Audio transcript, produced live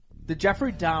the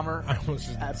Jeffrey Dahmer I was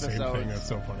just the same thing. That's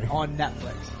so funny. on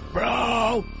Netflix.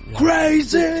 Bro,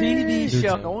 crazy TV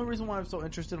show. The only reason why I'm so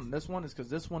interested in this one is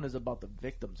because this one is about the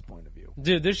victim's point of view.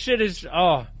 Dude, this shit is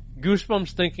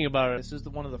goosebumps thinking about it. This is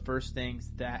one of the first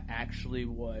things that actually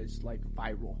was like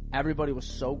viral. Everybody was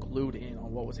so glued in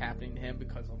on what was happening to him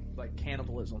because of like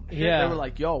cannibalism. Yeah. They were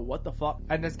like, yo, what the fuck?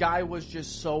 And this guy was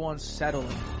just so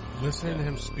unsettling. Listening to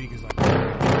him speak is like...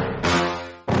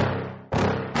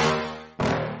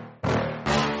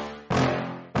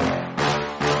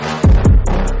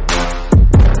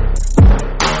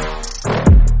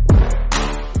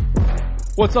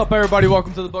 What's up, everybody?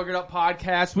 Welcome to the Boogered Up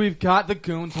Podcast. We've got the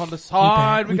goons on the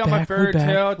side. We got my fairy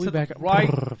tale to the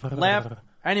right, left,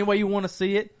 any way you want to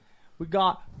see it. We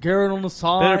got Garrett on the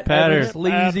side, Evan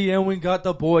Sleazy, and we got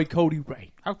the boy Cody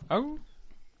Ray.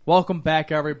 Welcome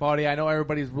back, everybody. I know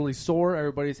everybody's really sore.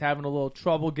 Everybody's having a little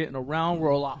trouble getting around. We're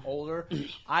a lot older.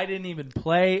 I didn't even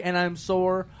play, and I'm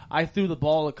sore. I threw the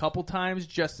ball a couple times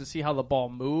just to see how the ball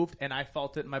moved, and I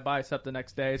felt it in my bicep the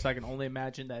next day, so I can only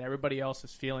imagine that everybody else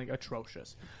is feeling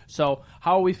atrocious. So,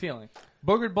 how are we feeling?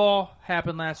 Boogered Ball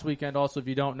happened last weekend. Also, if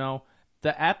you don't know,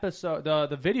 the episode,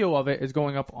 the video of it is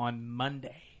going up on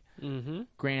Monday. Mm-hmm.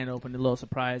 Grand open, a little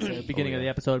surprise at the beginning of the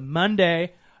episode.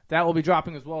 Monday. That will be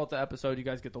dropping as well at the episode. You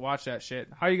guys get to watch that shit.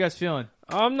 How are you guys feeling?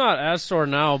 I'm not as sore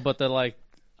now, but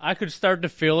I could start to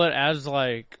feel it as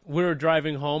we were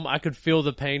driving home. I could feel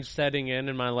the pain setting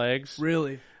in my legs.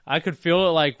 Really? I could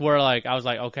feel it where I was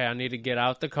like, okay, I need to get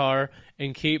out the car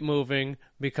and keep moving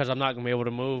because I'm not going to be able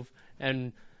to move.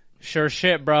 And sure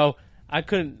shit, bro, I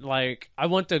couldn't, I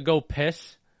went to go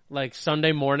piss early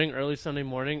Sunday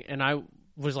morning, and I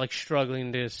was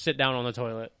struggling to sit down on the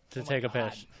toilet to take a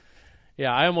piss.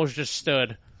 Yeah, I almost just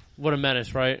stood. What a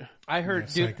menace, right? I heard,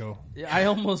 psycho. I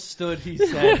almost stood, he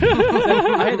said.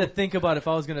 I had to think about if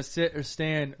I was going to sit or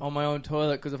stand on my own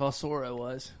toilet because of how sore I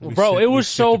was. Bro, it was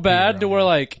so bad to where,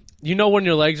 when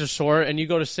your legs are sore and you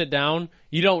go to sit down,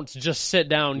 you don't just sit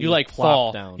down. You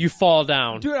fall down. You fall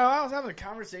down. Dude, I was having a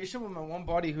conversation with my one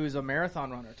buddy who's a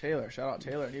marathon runner, Taylor. Shout out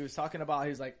Taylor. And he was talking about,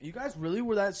 he's like, you guys really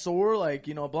were that sore?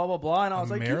 Blah, blah, blah. And I was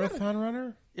like, marathon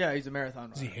runner? Yeah, he's a marathon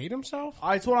runner. Does he hate himself?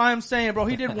 That's what I'm saying, bro.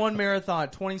 He did one marathon,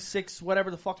 26,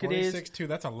 whatever the fuck it is. 26,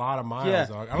 that's a lot of miles, yeah,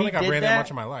 dog. I don't think I ran that much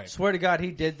in my life. Swear to God,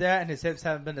 he did that, and his hips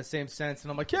haven't been the same since.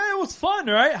 And I'm like, yeah, it was fun,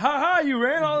 right? Ha ha, you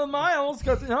ran all the miles.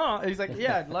 And he's like,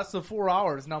 yeah, less than 4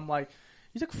 hours. And I'm like,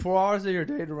 you took 4 hours of your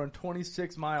day to run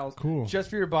 26 miles. Cool. Just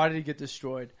for your body to get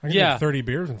destroyed. I can drink 30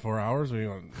 beers in 4 hours.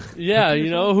 Yeah,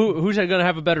 who's going to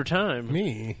have a better time?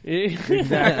 Me.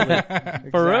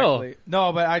 Exactly. For real.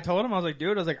 No, but I told him, I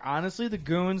was like, honestly, the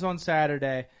goons on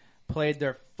Saturday played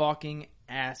their fucking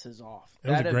asses off. It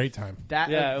was a great time.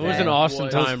 It was an awesome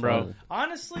time, bro.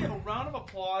 Honestly, a round of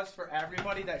applause for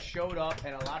everybody that showed up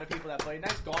and a lot of people that played.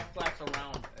 Nice golf claps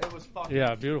around. It was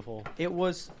fucking beautiful. It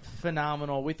was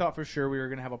phenomenal. We thought for sure we were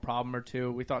going to have a problem or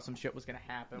two. We thought some shit was going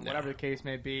to happen. Whatever the case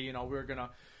may be, we were going to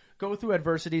go through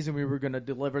adversities and we were going to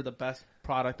deliver the best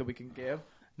product that we can give.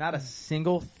 Not a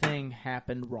single thing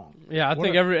happened wrong. Yeah, I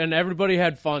think everybody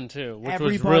had fun too, which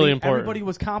was really important. Everybody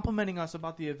was complimenting us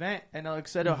about the event and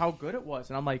said how good it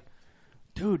was. And I'm like,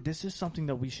 dude, this is something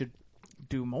that we should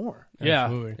do more.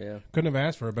 Absolutely. Yeah. Couldn't have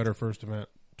asked for a better first event.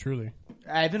 Truly.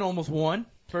 Evan almost won.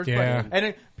 First yeah.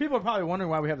 And people are probably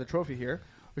wondering why we have the trophy here.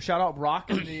 We shout out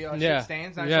Brock and the shit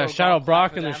stains. Shout out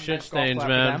Brock and the shit stains,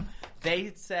 man.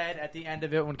 They said at the end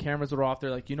of it when cameras were off,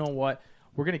 they're like, you know what?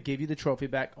 We're going to give you the trophy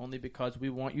back only because we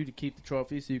want you to keep the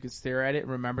trophy so you can stare at it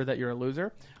and remember that you're a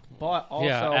loser. But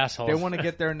also, they want to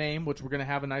get their name, which we're going to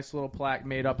have a nice little plaque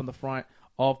made up in the front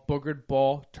of Boogered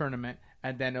Ball Tournament.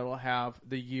 And then it'll have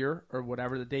the year or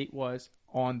whatever the date was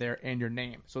on there and your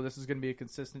name. So this is going to be a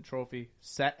consistent trophy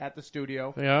set at the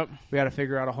studio. Yep. We got to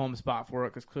figure out a home spot for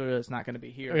it because clearly it's not going to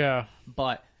be here. Yeah.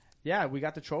 But, yeah, we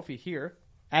got the trophy here.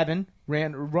 Evan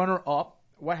ran runner-up.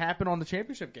 What happened on the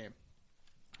championship game?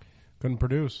 Couldn't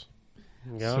produce.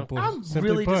 Yeah. I'm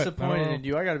really disappointed in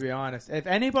you. I got to be honest. If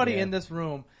anybody in this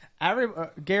room,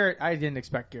 Garrett, I didn't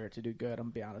expect Garrett to do good. I'm going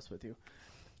to be honest with you.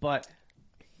 But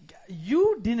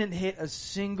you didn't hit a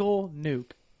single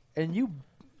nuke. And you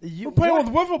We're playing with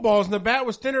wiffle balls and the bat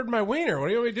was thinner than my wiener. What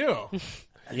do we do?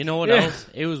 You know what else?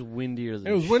 It was windier than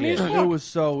It was windy as shit. fuck. It was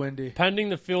so windy. Pending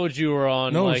the field you were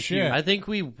on. No shit. I think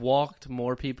we walked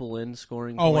more people in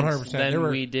scoring Oh, points 100%. than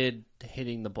we did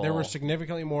hitting the ball. There were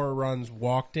significantly more runs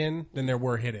walked in than there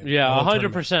were hit in. Yeah, the whole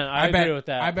 100%. tournament. I agree with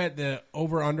that. I bet the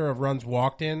over-under of runs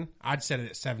walked in, I'd set it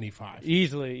at 75.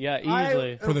 Easily. Yeah,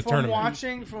 easily. For the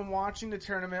tournament. From watching the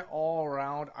tournament all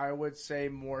around, I would say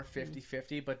more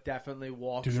 50-50, but definitely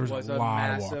walks Dude, there was was a a lot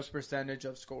of massive walks. percentage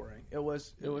of scoring. It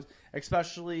was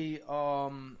especially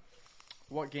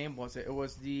what game was it? It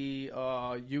was the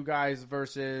you guys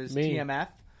versus Me. TMF,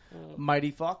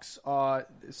 Mighty Fucks.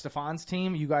 Stefan's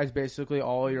team. You guys basically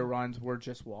all your runs were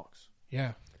just walks.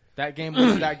 Yeah. That game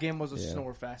was a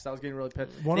snore fest. I was getting really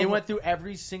pissed. They went through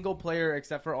every single player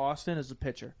except for Austin as a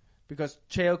pitcher because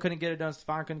Cheo couldn't get it done.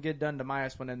 Stefan couldn't get it done.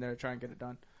 Demayas went in there to try and get it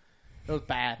done. It was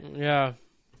bad. Yeah.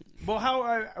 Well,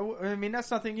 I mean, that's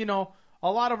something, a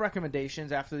lot of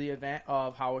recommendations after the event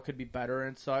of how it could be better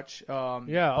and such.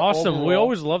 Yeah, awesome. We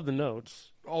always love the notes.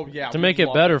 Oh, yeah. To make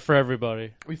it better for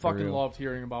everybody. We fucking loved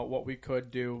hearing about what we could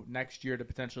do next year to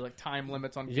potentially, time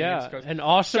limits on games. Yeah, and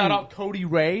awesome. Shout out Cody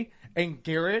Ray and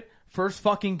Garrett. First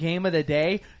fucking game of the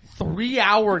day.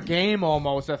 3-hour game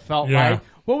almost, it felt like.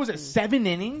 What was it, 7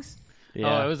 innings?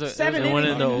 Yeah, it was 7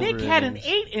 innings. Nick had an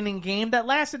 8-inning game that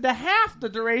lasted to half the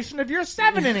duration of your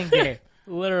 7-inning game.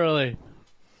 Literally.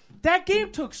 That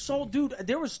game took dude,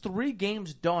 there was 3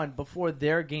 games done before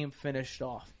their game finished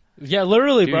off. Yeah,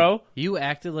 literally, Dude, bro. You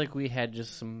acted like we had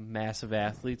just some massive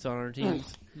athletes on our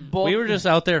teams. Both- We were just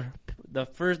out there.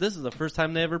 This is the first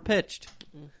time they ever pitched.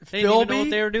 They didn't even know what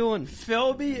they were doing.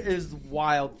 Philby is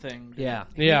wild thing. Dude. Yeah.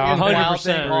 Yeah, He is wild 100%.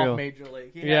 thing off real. Major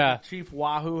League. He Yeah. had the Chief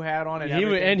Wahoo hat on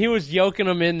and He was yoking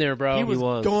them in there, bro. He was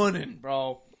was. gunning,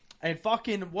 bro. And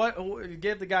fucking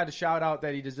give the guy the shout out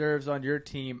that he deserves on your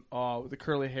team with the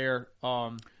curly hair.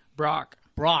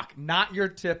 Brock, not your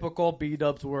typical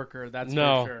B-dubs worker. That's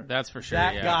No, for sure. That's for sure.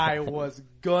 That yeah. guy was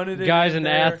gunning it. Guy's in an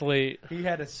there. athlete. He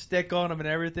had a stick on him and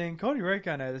everything. Cody Ray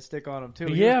kind of had a stick on him too.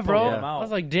 He Yeah, was bro. pulling him I out.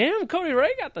 was like, damn, Cody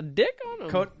Ray got the dick on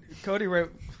him. Cody Ray.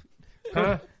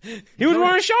 He was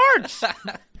wearing shorts.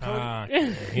 He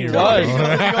was. He's like,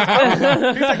 I'm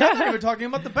not even talking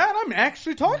about the bat. I'm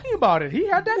actually talking about it. He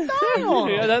had that thing on.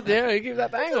 He keeps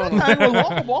that thing on him. Thing was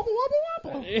wobble, wobble, wobble,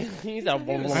 wobble. He's a I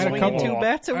had a Swinging couple. 2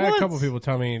 bats at I had a once. couple people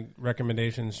tell me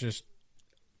recommendations, just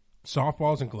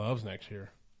softballs and gloves next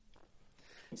year.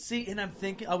 See, and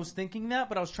I was thinking that,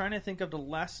 but I was trying to think of the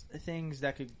less things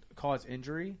that could cause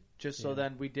injury, just so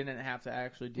then we didn't have to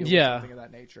actually deal with something of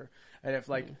that nature. And if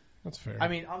That's fair. I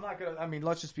mean,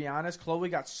 let's just be honest. Chloe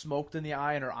got smoked in the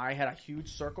eye, and her eye had a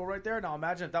huge circle right there. Now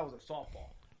imagine if that was a softball.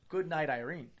 Good night,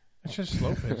 Irene. it's just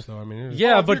slow pitch, though. I mean, it was,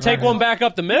 Yeah, but take one back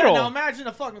up the middle. Yeah, now imagine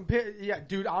a fucking pit. Yeah,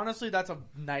 dude, honestly, that's a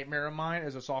nightmare of mine,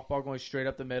 is a softball going straight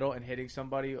up the middle and hitting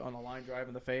somebody on a line drive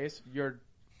in the face. You're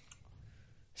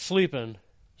Sleeping.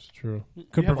 it's true. you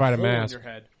Could have provide a hole in mask your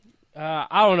head.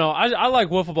 I don't know. I like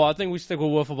wiffle ball. I think we stick with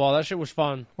wiffle ball. That shit was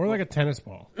fun. or like a tennis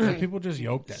ball. Like, people just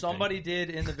yoke that. Somebody thing. did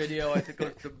in the video. I think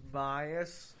it was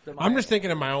Demayas. I'm just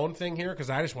thinking of my own thing here because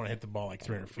I just want to hit the ball like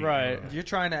 300 feet. Right. You're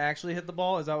trying to actually hit the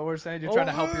ball? Is that what we're saying? You're trying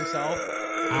to help yourself?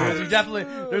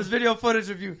 Because there's video footage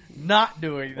of you not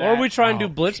doing that. Or we try and do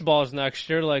Ouch. blitz balls next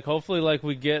year. Like, hopefully,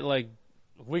 we get,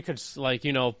 we could,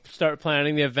 start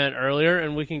planning the event earlier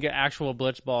and we can get actual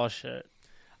blitz ball shit.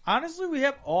 Honestly, we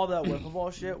have all that wiffle ball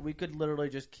shit. We could literally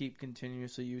just keep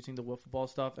continuously using the wiffle ball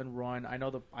stuff and run.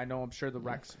 I'm sure the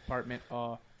Rex department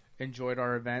enjoyed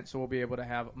our event, so we'll be able to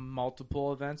have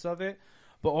multiple events of it.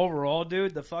 But overall,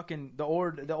 dude, the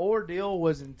ordeal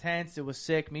was intense. It was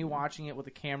sick. Me watching it with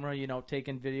a camera,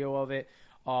 taking video of it.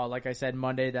 Like I said,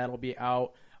 Monday that'll be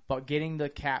out. But getting the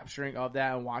capturing of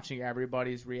that and watching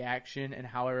everybody's reaction and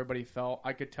how everybody felt,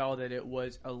 I could tell that it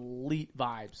was elite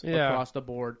vibes across the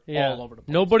board, all over the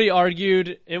place. Nobody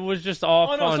argued. It was just all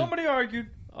Oh, fun. no, somebody argued.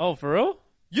 Oh, for real?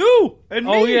 You and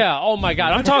me. Oh, yeah. Oh, my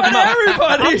God. I'm talking about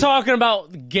Everybody. I'm talking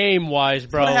about game-wise,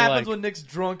 bro. What happens when Nick's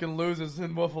drunk and loses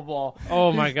in wiffle ball?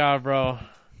 Oh, my God, bro.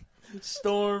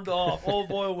 Stormed off. Old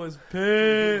boy was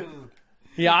pissed.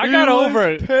 Yeah, I He got was over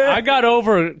it. pissed. I got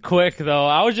over it quick though.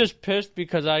 I was just pissed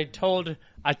because I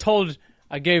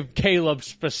gave Caleb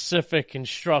specific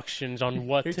instructions on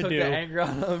what He to took do. the anger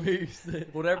out of me. He said,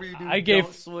 whatever you do, I gave-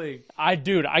 don't swing. I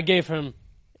gave him.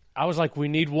 I was like, we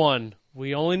need one.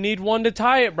 We only need one to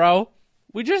tie it, bro.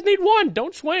 We just need one.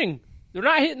 Don't swing. They're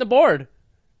not hitting the board.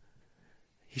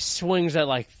 He swings at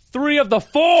 3 of the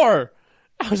 4.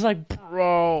 I was like,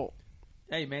 bro.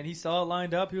 Hey, man, he saw it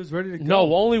lined up. He was ready to go.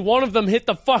 No, only one of them hit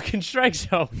the fucking strike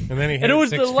zone. And then he hit And it was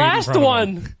 6 the feet in last front of him.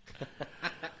 one.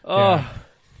 Yeah.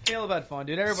 Caleb had fun,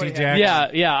 dude. Everybody See, had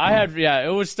Jack? Yeah, it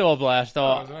was still a blast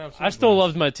though. it was an absolute I still blast.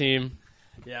 loved my team.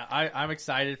 Yeah, I'm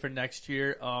excited for next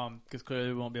year because clearly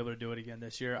we won't be able to do it again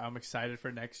this year. I'm excited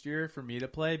for next year for me to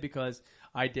play because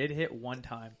I did hit one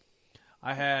time.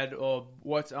 I had, I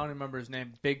don't remember his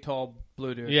name, big, tall,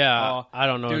 blue dude. Yeah, I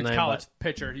don't know his Dude's name, college but-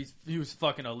 pitcher. He was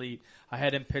fucking elite. I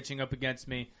had him pitching up against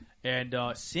me, and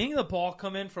seeing the ball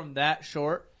come in from that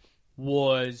short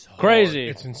was hard. Crazy.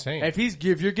 It's insane. If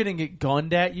you're getting it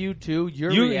gunned at you too, your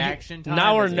You- reaction time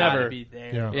now or has gotta never. be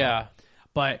there. Yeah. Yeah.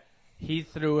 But He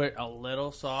threw it a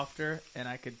little softer, and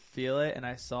I could feel it, and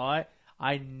I saw it.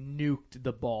 I nuked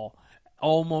the ball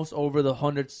almost over the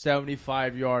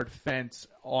 175-yard fence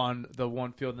on the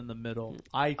one field in the middle.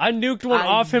 I nuked one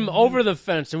off him over the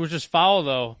fence. It was just foul,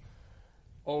 though.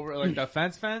 Over, like, the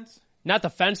fence? Not the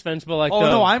fence, but like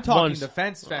I'm talking ones. the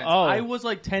fence. Oh. I was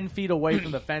like 10 feet away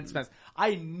from the fence.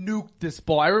 I nuked this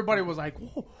ball. Everybody was like,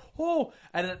 whoa,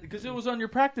 and because it was on your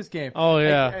practice game. Oh,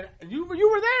 yeah. And you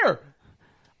were there.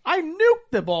 I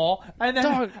nuked the ball, and then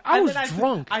Dog, I was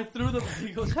drunk. I threw the. He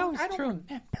goes, I don't remember.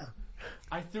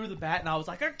 I threw the bat, and I was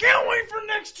like, I can't wait for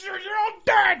next year. You're all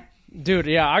dead. Dude,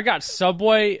 yeah, I got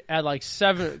Subway at like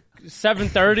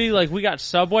 7:30. Like, we got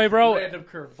Subway, bro. Random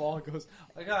curveball goes,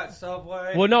 I got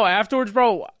Subway. Well, no, afterwards,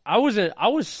 bro, I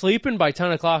was sleeping by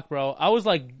 10 o'clock, bro. I was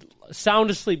like sound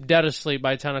asleep, dead asleep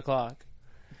by 10 o'clock.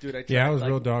 Dude, I was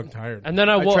real dog tired. And then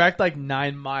I tracked like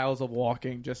 9 miles of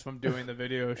walking just from doing the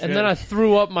video shit. And then I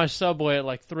threw up my Subway at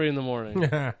like 3 in the morning.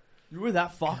 You were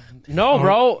that fucked? No,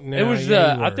 bro. No, it was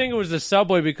I think it was the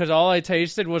Subway because all I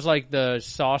tasted was like the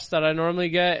sauce that I normally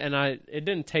get, and it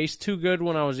didn't taste too good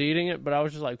when I was eating it, but I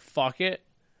was just like, fuck it.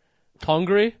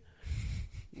 Hungry.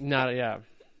 Yeah.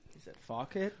 He said,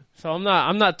 fuck it. So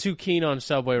I'm not too keen on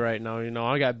Subway right now, you know.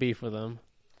 I got beef with them.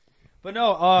 But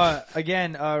no,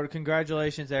 again,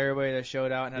 congratulations to everybody that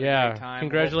showed out and had a great time.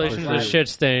 Congratulations to Shit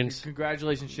Stains.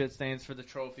 Congratulations, Shit Stains, for the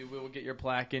trophy. We will get your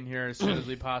plaque in here as soon as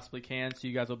we possibly can, so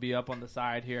you guys will be up on the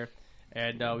side here.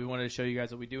 And we wanted to show you guys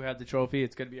that we do have the trophy.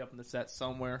 It's going to be up in the set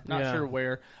somewhere. Not sure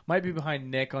where. Might be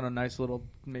behind Nick on a nice little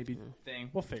maybe thing.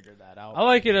 We'll figure that out. I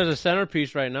like it as a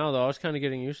centerpiece right now, though. I was kind of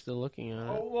getting used to looking at it.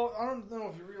 Oh, well, I don't know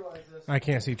if you realize this. I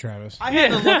can't see Travis. I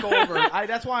had to look over.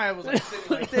 That's why I was like sitting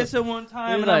like this at one time.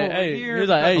 He was and I'm like, over hey, here. he was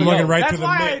like, hey, I'm looking right to the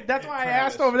mic. That's why I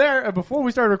asked over there before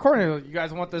we started recording. You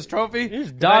guys want this trophy?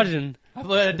 He's dodging. I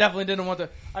definitely didn't want to.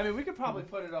 I mean, we could probably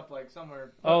put it up like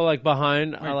somewhere. Oh, like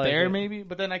behind. Right I like there, it. maybe.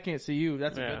 But then I can't see you.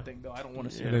 That's a good thing, though. I don't want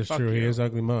to see It it. is Fuck true. you. He is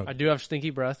ugly mug. I do have stinky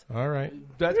breath. All right.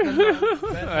 That's been known.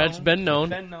 It's been known.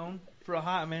 Been known for a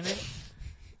hot minute.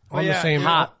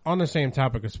 On the same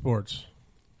topic of sports,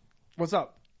 What's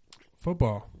up?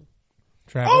 football.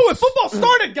 Travis. Oh, football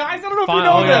started, guys. I don't know if you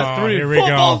know this. Here we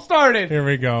Football go. started. Here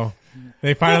we go.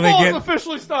 They finally Football's get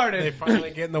officially started. They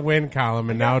finally get in the win column,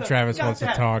 and now Travis wants to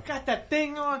talk. Got that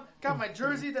thing on. Got my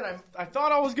jersey that I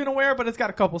thought I was gonna wear, but it's got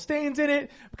a couple stains in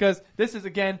it because this is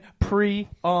again pre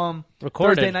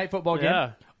Thursday night football game.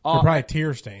 Yeah. They're probably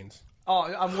tear stains.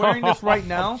 I'm wearing this right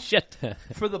now Shit.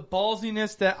 for the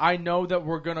ballsiness that I know that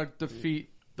we're gonna defeat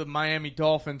the Miami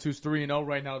Dolphins, who's 3-0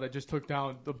 right now, that just took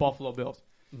down the Buffalo Bills.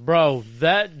 Bro,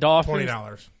 that Dolphins.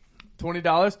 $20.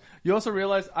 $20. You also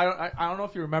realize I don't know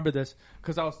if you remember this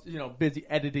because I was busy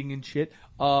editing and shit.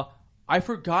 I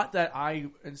forgot that I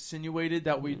insinuated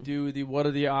that we do the what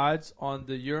are the odds on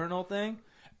the urinal thing,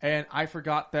 and I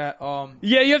forgot that.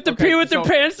 Yeah, you have to pee with your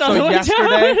pants on the way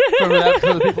yesterday, down.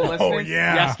 for the people listening,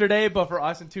 yeah. yesterday, but for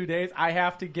us in 2 days, I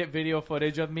have to get video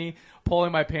footage of me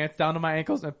pulling my pants down to my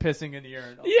ankles and pissing in the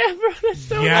urinal. Yeah, bro, that's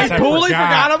so Yes, I totally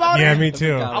forgot about it. Yeah, me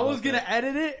too. I was gonna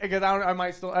edit it because I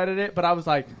might still edit it, but I was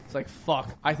like,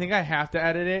 fuck. I think I have to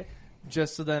edit it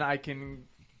just so then I can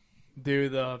do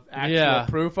the actual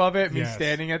proof of it. Me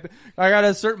standing at I gotta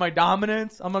assert my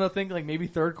dominance. I'm gonna think like maybe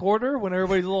third quarter when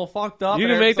everybody's a little fucked up. You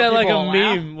can make that like a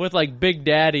meme with like Big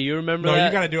Daddy. You remember that? No,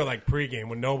 you gotta do it like pregame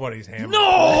when nobody's hammered.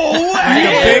 No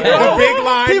way! The big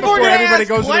line People before everybody ask goes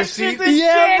to their questions seats. and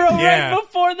Yeah, shit. bro, Yeah. right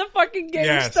before the fucking game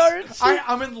Yes. starts.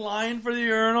 I'm in line for the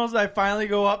urinals. I finally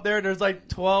go up there. There's like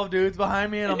 12 dudes behind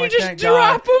me, and I'm you like, just thank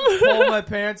drop God. 'em. Pull my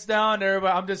pants down.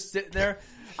 Everybody, I'm just sitting there.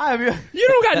 You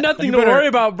don't got nothing You to better- worry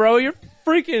about, bro. Your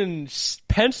freaking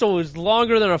pencil is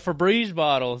longer than a Febreze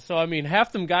bottle. So, I mean,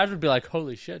 half them guys would be like,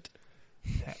 holy shit.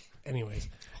 Anyways,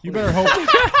 you better hope.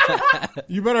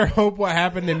 You better hope what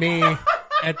happened to me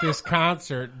at this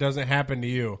concert doesn't happen to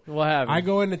you. What happened? I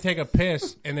go in to take a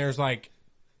piss, and there's like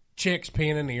chicks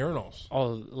peeing in the urinals.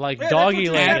 Oh, like Yeah, doggy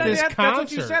at land. this That's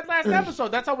what you concert. said last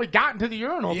episode. That's how we got into the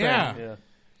urinal Yeah. thing.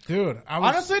 Dude, I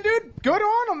was. Honestly, dude, good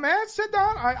on them, man. Sit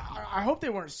down. I hope they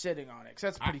weren't sitting on it because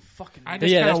that's pretty fucking. I I,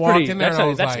 just Yeah, kind that's of walked pretty. in there That's, and I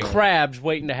was that's like, crabs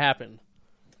waiting to happen.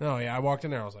 no, yeah, I walked in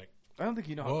there. I was like, don't think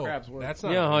you know how whoa, crabs work. that's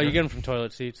not. Yeah, how weird. you get them from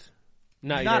toilet seats.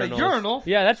 Not a urinals. urinal.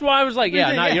 Yeah, that's why I was like, What do you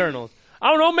yeah, not think? urinals. I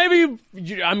don't know,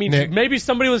 maybe, Nick. maybe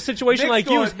somebody with a situation like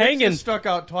you was Nick's hanging. just struck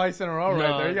out twice in a row right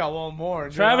No. there. You got one more.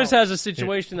 and Travis you're out. has a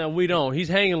situation that we don't. He's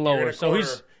hanging in lower, a so corner.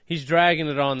 he's dragging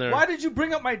it on there. Why did you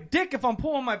bring up my dick if I'm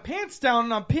pulling my pants down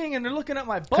and I'm peeing and they're looking at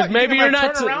my butt? 'Cause maybe You you're think I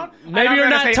not turn t- around maybe and I'm you're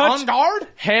gonna not say, touch- on guard?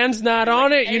 Hands not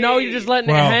on it, you know, you're just letting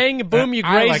it hang, boom, you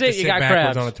I graze like it, to you sit got backwards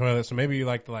crabs. on the toilet, so maybe you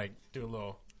like to like do a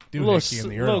little A little, doohickey in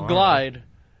the urinal. little glide.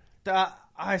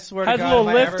 I swear Has to a God, little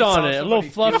if I ever lift on saw it, a little somebody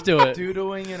fluff to it.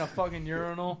 Doodling in a fucking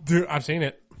urinal. Dude, I've seen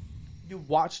it. You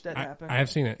watched that happen? I have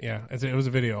seen it. Yeah, it was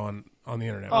a video on the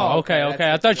internet. Oh, okay. I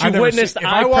thought I've you never witnessed. seen, if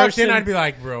I walked in, I'd be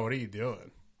like, "Bro, what are you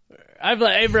doing?" I'd be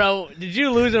like, "Hey, bro, did you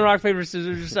lose in rock paper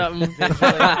scissors or something?"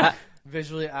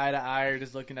 Visually eye to eye, or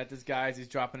just looking at this guy as he's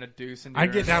dropping a deuce. And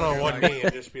I'd get down on one knee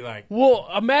and just be like, Well,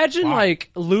 imagine Wow.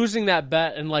 like losing that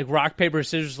bet and like rock paper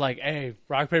scissors. Like, hey,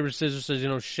 rock paper scissors says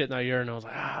shit in that urinal. I was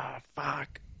like,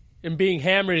 fuck. And being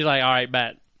hammered, you're like, all right,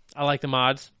 bet. I like the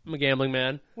odds. I'm a gambling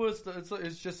man. Well,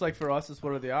 it's just like for us, it's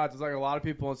what are the odds? It's like a lot of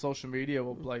people on social media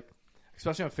will like,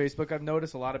 especially on Facebook. I've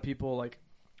noticed a lot of people like.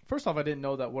 First off, I didn't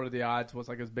know that what are the odds was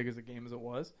like as big as a game as it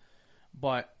was,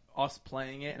 but us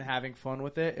playing it and having fun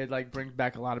with it, it like brings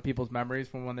back a lot of people's memories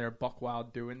from when they were buck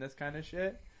wild doing this kind of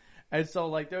shit. And so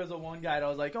like there was a one guy that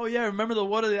was like, oh yeah, remember the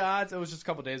what are the odds? It was just a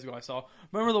couple days ago I saw.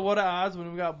 Remember the what are the odds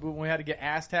when we had to get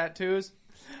ass tattoos?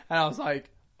 And I was like,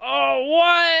 Oh,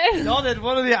 what? y'all did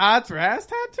what are the odds for ass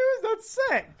tattoos? That's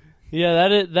sick. Yeah,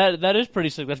 that is pretty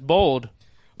sick. That's bold.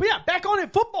 But yeah, back on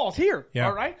it. Football's here. Yeah.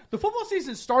 All right. The football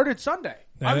season started Sunday.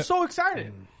 I'm so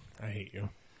excited. I hate you.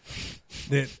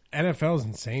 The NFL's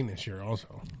insane this year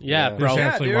also. Yeah, Yeah. bro. It's Yeah,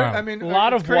 absolutely dude. wild. I mean, A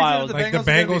lot it's of crazy that wild. Like the are gonna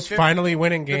be Bengals finally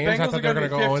winning the games. I Bengals thought they were are going to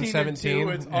gonna go be 0-17. 15-2.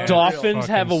 It's Yeah. unreal. Dolphins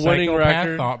have a Fucking winning psychopath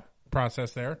record. Thought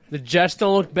process there. The Jets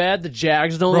don't look bad. The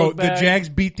Jags don't Bro, look the bad. Jags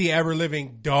beat the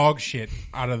ever-living dog shit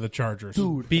out of the Chargers.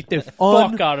 Dude, beat the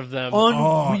fuck out of them.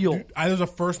 Oh, unreal. dude, that was the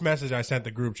first message I sent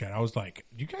the group chat. I was like,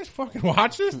 you guys fucking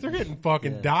watch this? They're getting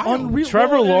fucking dialed. Unreal.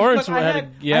 Trevor Well, Lawrence look, had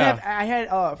I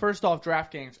had first off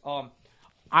DraftKings.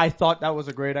 I thought that was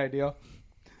a great idea.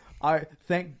 I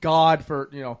thank God for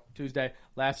Tuesday.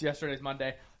 Yesterday's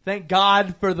Monday. Thank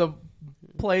God for the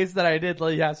plays that I did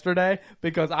yesterday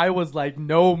because I was like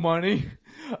no money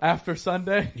after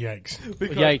Sunday Yikes.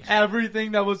 because Yikes.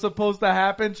 everything that was supposed to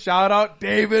happen. Shout out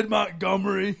David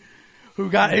Montgomery, who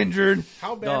got injured.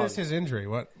 How bad Dog. is his injury?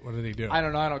 What did he do? I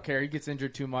don't know. I don't care. He gets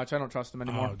injured too much. I don't trust him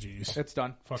anymore. Oh, jeez. It's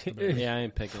done. Fuck the Bears. Yeah, I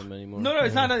ain't picking him anymore. No,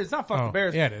 it's not. It's not fuck Oh, the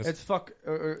Bears. yeah, it is. It's fuck.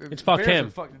 It's fuck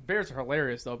Bears him. Bears are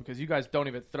hilarious though because you guys don't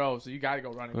even throw, so you got to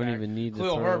go running. We don't back. even need to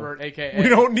Khalil throw. Herbert, aka We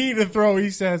don't need to throw, he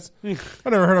says. I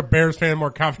never heard a Bears fan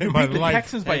more confident in my beat the life.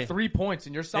 Texans by Hey. 3 points,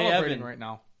 and you're celebrating Evan. right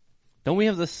now. Don't we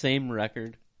have the same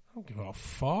record? I don't give a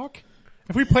fuck.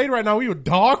 If we played right now, we would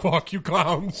dog walk you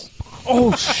clowns.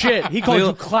 Oh shit! He called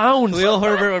you clowns. Khalil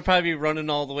Herbert would probably be running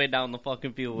all the way down the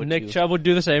fucking field with Nick you. Chubb would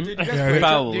do the same. Did you guys, Yeah, play each other?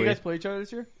 probably. Did you guys play each other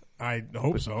this year? I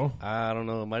hope so. I don't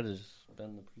know. It might have just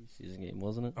been the preseason game,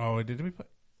 wasn't it? Oh, did we play?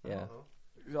 Yeah.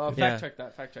 Fact Yeah. check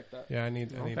that. Fact check that. Yeah, I need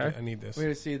this. We need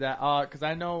to see that because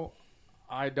I know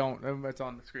I don't. It's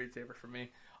on the screensaver for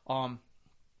me.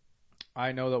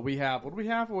 I know that we have. What do we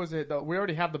have? What was it? We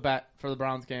already have the bet for the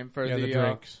Browns game for Yeah, the the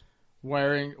drinks.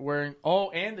 wearing. Oh,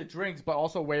 and the drinks, but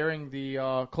also wearing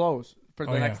the clothes for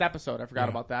the Oh, yeah. next episode. I forgot Yeah.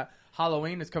 about that.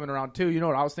 Halloween is coming around too. You know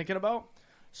what I was thinking about?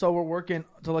 So we're working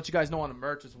to let you guys know on the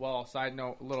merch as well. Side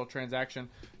note, a little transaction.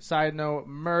 Side note,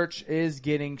 merch is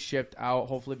getting shipped out.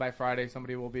 Hopefully by Friday,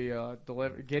 somebody will be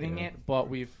getting it. But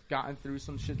we've gotten through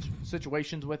some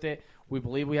situations with it. We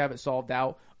believe we have it solved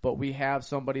out. But we have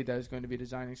somebody that is going to be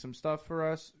designing some stuff for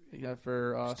us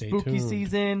for Stay spooky tuned.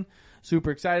 season.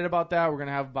 Super excited about that. We're going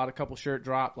to have about a couple shirt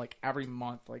drop like every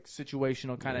month, like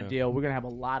situational kind of deal. We're going to have a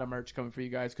lot of merch coming for you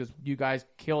guys because you guys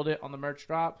killed it on the merch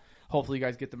drop. Hopefully you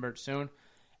guys get the merch soon.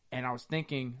 And I was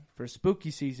thinking for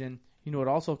spooky season, you know what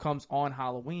also comes on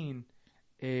Halloween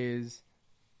is...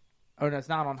 Oh, no, it's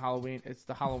not on Halloween. It's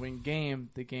the Halloween game.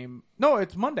 No,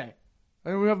 it's Monday.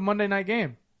 And we have a Monday night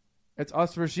game. It's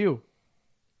us versus you.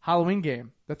 Halloween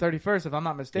game. The 31st, if I'm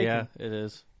not mistaken. Yeah, it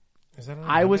is. Is that on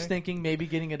I was Monday? thinking maybe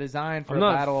getting a design for I'm a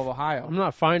not- Battle of Ohio. I'm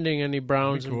not finding any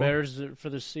Browns That'd and be cool. Bears for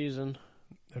this season.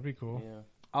 That'd be cool. Yeah.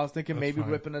 I was thinking That's maybe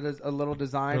fine. whipping a little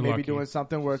design, They're maybe lucky. doing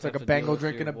something where it's like a Have to deal Bengal with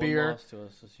drinking a your beer, one loss to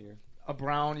us this year. a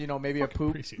Brown, maybe a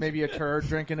poop, preseason. maybe a turd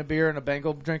drinking a beer, and a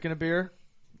Bengal drinking a beer.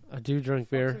 I do drink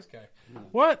beer. This guy.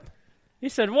 What? He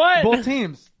said what? Both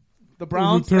teams. The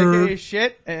Browns, turd. aka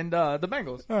shit, and the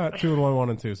Bengals. 2-1,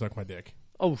 1-2. Suck my dick.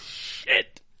 Oh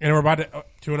shit! And we're about to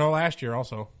 2-0 last year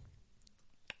also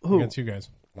Who? against you guys.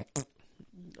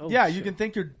 Oh, Yeah, shit. you can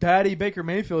thank your daddy Baker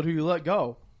Mayfield, who you let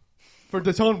go, for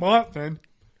Deshaun Watson.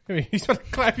 I mean, he's going to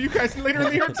clap you guys later in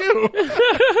the year too.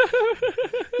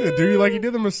 He's gonna do you like he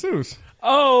did the masseuse.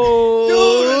 Oh,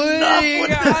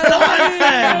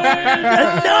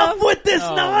 Enough with this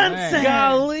nonsense!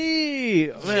 Golly,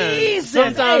 man. Jesus,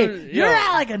 Sometimes, hey, you're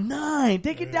at like a 9.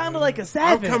 Take it down to like a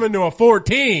 7. I'm coming to a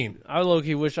 14. I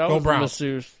low-key wish I Go was a Browns.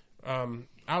 masseuse.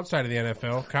 Outside of the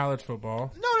NFL, college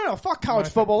football. No. Fuck college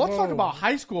football. Let's Whoa. talk about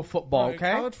high school football,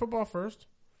 okay? College football first.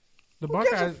 The Who gives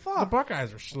a Buckeyes. fuck? The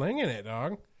Buckeyes are slinging it,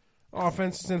 dog.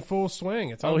 Offense is in full swing.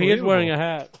 It's Oh, he is unbelievable. wearing a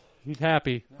hat. He's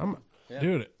happy.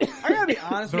 Dude, I gotta be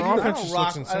honest Their with you. I offense don't just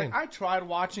rock. looks insane. I tried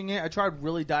watching it. I tried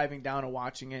really diving down and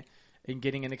watching it and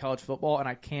getting into college football, and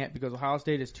I can't because Ohio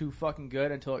State is too fucking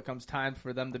good until it comes time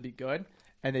for them to be good,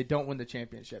 and they don't win the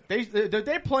championship.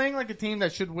 They're playing like a team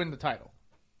that should win the title.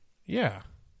 yeah.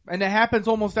 And it happens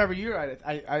almost every year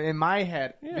I in my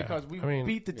head Yeah, because we I mean,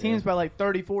 beat the teams by like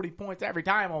 30, 40 points every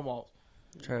time almost.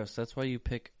 Travis, that's why you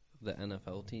pick the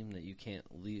NFL team that you can't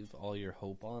leave all your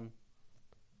hope on.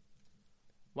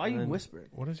 Why are you And then- whispering?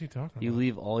 What is he talking about? You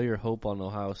leave all your hope on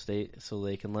Ohio State so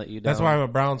they can let you down. That's why I'm a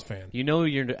Browns fan. You know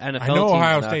your NFL I know team's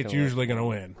Ohio not State's gonna usually going to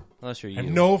win. unless you're I you.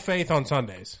 have no faith on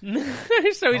Sundays. So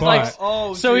he's But- like,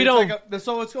 Oh, So he it's don't- like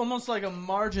so it's almost like a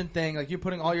margin thing. Like you're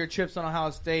putting all your chips on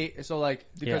Ohio State, so like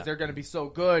because Yeah. they're going to be so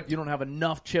good, you don't have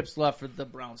enough chips left for the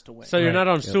Browns to win. so you're Right. not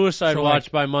on suicide So, watch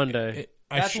like, by Monday.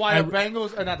 That's why the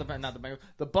Bengals, not the Bengals,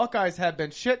 the Buckeyes have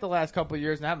been shit the last couple of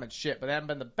years and haven't been shit, but they haven't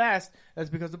been the best. That's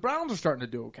because the Browns are starting to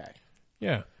do okay.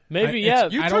 Yeah. Maybe, it's-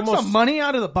 yeah. You I'd took almost- some money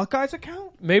out of the Buckeyes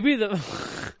account? Maybe the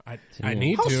I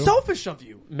need How to. selfish of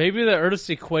you! maybe the Earth's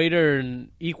equator and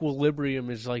equilibrium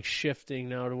is like shifting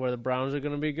now to where the Browns are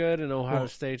going to be good and Ohio Well-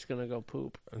 State's going to go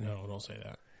poop. No, don't say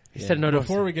that. He said no.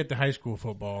 Before we get to high school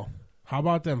football, how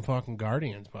about them fucking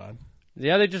Guardians, bud?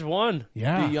 Yeah, they just won.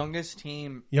 Yeah. The youngest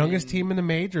team. team in the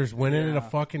majors winning in a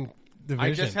fucking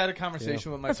division. I just had a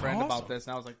conversation with my That's friend awesome. about this,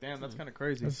 and I was like, damn, that's kind of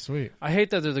crazy. That's sweet. I hate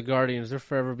that they're the Guardians. They'll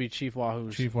forever be Chief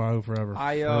Wahoos. Chief Wahoo forever.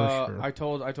 I for sure. I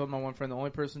told my one friend the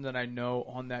only person that I know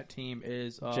on that team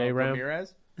is J-Ram?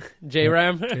 Ramirez,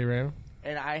 J-Ram. J-Ram?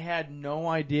 and I had no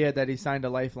idea that he signed a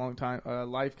life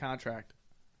contract.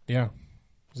 Yeah.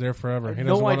 He's there forever. He No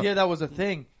doesn't idea wanna, that was a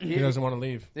thing. he doesn't want to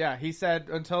leave. Yeah, he said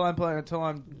until I'm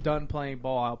done playing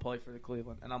ball, I'll play for the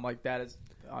Cleveland, and I'm like, that is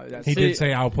that's He did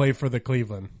say, I'll play for the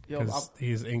Cleveland Yo, because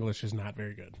his English is not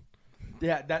very good.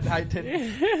 yeah, that I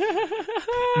did.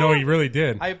 No, he really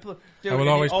did. I will and he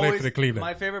always play for the Cleveland.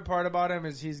 My favorite part about him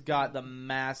is he's got the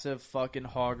massive fucking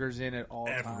hoggers in at all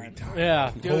Every times. time.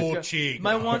 Yeah. Dude, Whole the- cheek.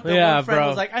 My one friend bro.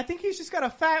 was like, I think he's just got a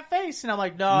fat face, and I'm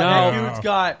like, no, No. that dude's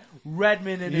got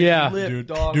Redmond in his Yeah. lip, Dude-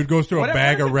 dog. dude goes through a What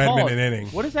bag is of it Redmond called? an inning.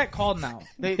 What is that called now?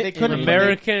 They An couldn't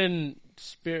American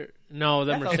Spirit. No,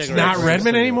 them are That's It's cigarettes. not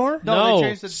Redmond anymore? No, No. they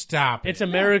changed it. Stop. It's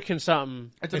American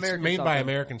something. It's It's American made by something.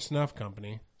 American Snuff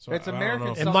Company. So It's I don't American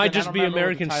know. It something. might I just don't be remember what the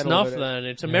American title Snuff of it is. then.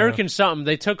 It's American something.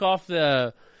 They took off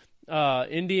the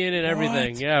Indian and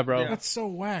everything. What? Yeah, bro. Yeah. That's so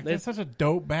whack. That's such a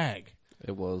dope bag.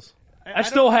 It was. I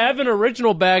still have an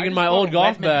original bag I in just my bought old a golf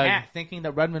Redmond bag. hat thinking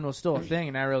that Redmond was still a thing,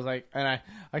 and I was like, and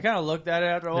I kind of looked at it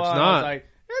after a while. It's and I was not. like,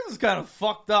 this is kind of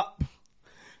fucked up.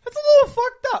 It's a little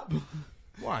fucked up.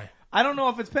 Why? I don't know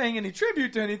if it's paying any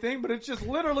tribute to anything, but it's just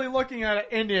literally looking at an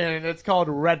Indian, and it's called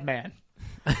Redman.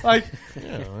 Like,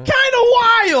 kind of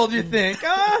wild, you think?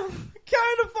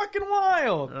 Kind of fucking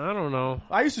wild. I don't know.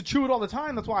 I used to chew it all the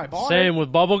time. That's why I bought Same it.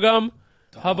 with bubblegum.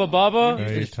 Hubba Bubba. Yeah,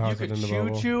 you You toss it could in the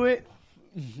chew bubble. it.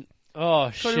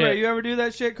 Oh, Cody Ray, shit. you ever do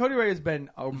that shit? Cody Ray has been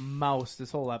a mouse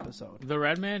this whole episode. The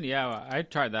Redman? Yeah, I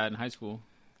tried that in high school.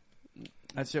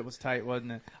 That shit was tight,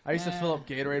 wasn't it? I used to fill up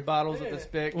Gatorade bottles with the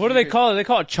stick. What do they call it? They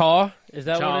call it chaw. Is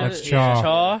that Chaw. what it That's is? chaw.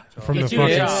 Chaw. From the Get you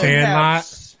fucking a- Sandlot.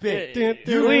 Spit. You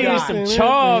You need got some it.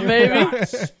 chaw, baby.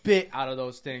 Spit out of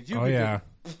those things. You Oh, could yeah.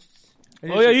 just-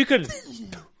 Oh yeah, you could.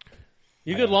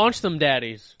 You could launch them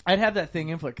daddies. I'd have that thing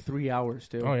in for like 3 hours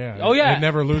too. Oh, yeah. Oh, yeah. It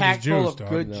never loses Packed juice, full of dog.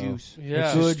 good No. juice. Yeah.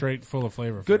 It's Good- just straight full of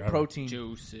flavor. Good forever. protein.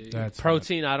 Juicy. That's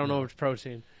Protein. I don't know if it's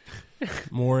protein.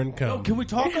 more income. Can we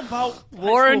talk about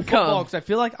Warren football? come. Because I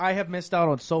feel like I have missed out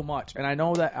on so much, and I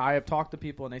know that I have talked to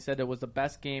people, and they said it was the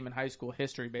best game in high school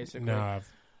history. Basically, Nah,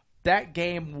 that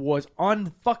game was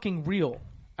unfucking real.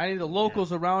 I need the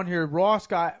locals around here. Ross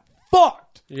got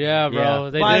fucked Yeah, bro. Yeah.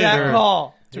 They by did. that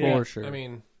call. Yeah. For sure. I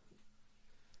mean,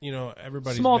 you know,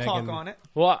 everybody's Small begging, talk on it.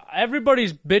 Well,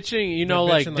 everybody's bitching. You know,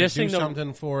 they're like bitching, dissing do them.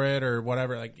 something for it or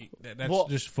whatever. Like that's Well,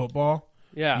 just football.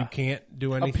 Yeah. You can't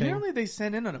do anything. Apparently, they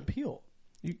sent in an appeal.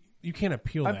 You can't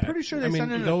appeal I'm that. pretty sure they I mean,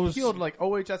 sent in those, an appeal to like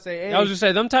OHSAA. I was just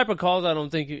say them type of calls. I don't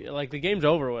think like the game's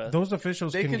over with. Those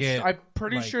officials They can could. get. I'm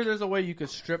pretty like- sure there's a way you could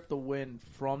strip the win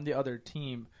from the other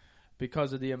team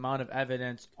because of the amount of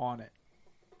evidence on it.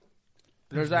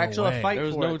 There's no actually a way. fight There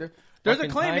was for no it. There's a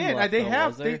fucking claim time in. left, They though, have.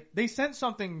 was there? They sent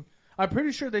something. I'm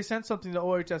pretty sure they sent something to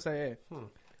OHSAA.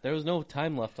 There was no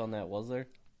time left on that, was there?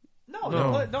 No,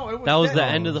 No. It was That was dead. the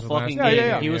end of the it was the fucking last game. game.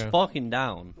 Yeah. He was Yeah. fucking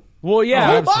down. Well, yeah.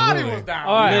 Whole absolutely. body was down.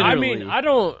 All right. I Literally. mean,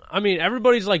 I mean,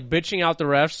 everybody's like bitching out the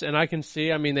refs, and I can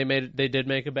see. I mean, they did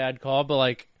make a bad call, but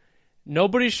like,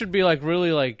 nobody should be like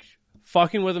really like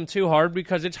fucking with them too hard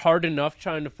because it's hard enough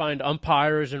trying to find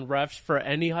umpires and refs for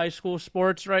any high school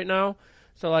sports right now.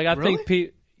 So like I think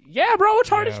yeah, bro, it's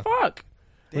hard as fuck.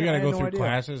 We got to go through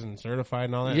classes and certified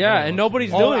and all that. Yeah, and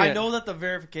nobody's doing it. I know that the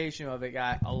verification of it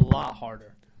got a lot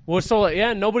harder. Well, so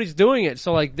yeah, nobody's doing it.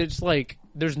 So like, it's like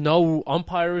there's no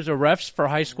umpires or refs for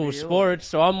high school sports.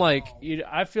 So I'm like,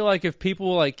 I feel like if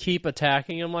people like keep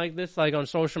attacking him like this, like on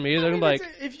social media, they're gonna be like,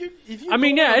 if you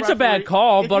it's a bad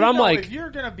call, but I'm like, if you're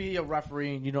gonna be a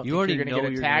referee and you don't think already you're gonna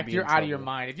get attacked, you're out of your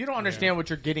mind. If you don't understand what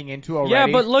you're getting into already, yeah,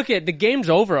 but look at the game's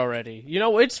over already. You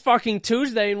know, it's fucking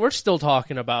Tuesday and we're still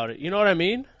talking about it. You know what I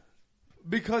mean?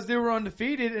 Because they were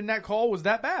undefeated and that call was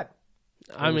that bad.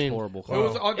 I mean, horrible. It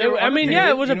was,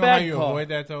 it was a bad how you call. avoid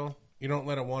that though? You don't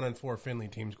let a 1-4 Finley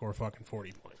team score fucking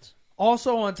 40 points.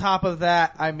 Also, on top of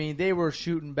that, I mean, they were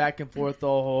shooting back and forth the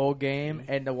whole game,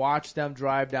 and to watch them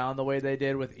drive down the way they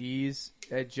did with ease,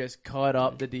 it just cut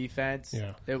up the defense.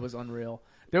 Yeah. It was unreal.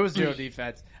 There was zero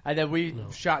defense. And then we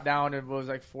shot down, and it was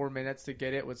like 4 minutes to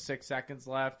get it with 6 seconds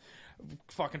left.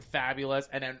 Fucking fabulous.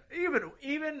 And then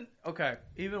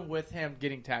even with him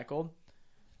getting tackled,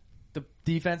 the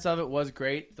defense of it was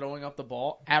great, throwing up the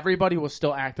ball. Everybody was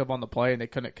still active on the play, and they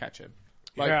couldn't catch him.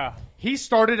 Like, he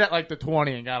started at like the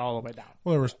 20 and got all the way down.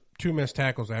 Well, there was 2 missed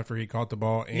tackles after he caught the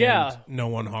ball, and no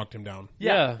one hawked him down.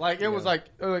 Yeah. Like, it was like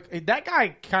that guy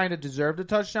kind of deserved a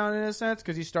touchdown in a sense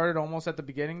because he started almost at the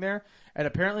beginning there. And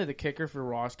apparently the kicker for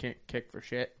Ross can't kick for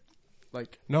shit.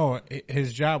 Like, no,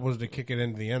 his job was to kick it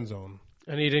into the end zone.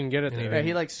 And he didn't get it there. Yeah,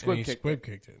 he like squib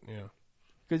kicked it. Yeah.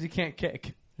 Because he can't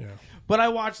kick. Yeah. But I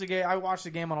watched the game. I watched the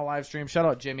game on a live stream. Shout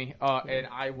out Jimmy. And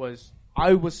I was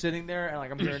sitting there and like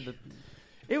I'm hearing the.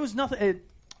 It was nothing.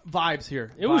 Vibes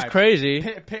here. It was crazy.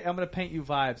 I'm gonna paint you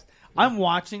vibes. I'm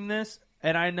watching this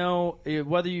and I know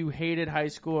whether you hated high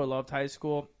school or loved high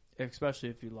school, especially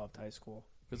if you loved high school,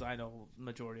 because I know the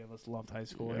majority of us loved high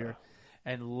school here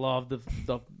and loved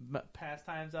the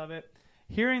pastimes of it.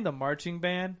 Hearing the marching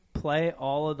band play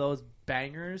all of those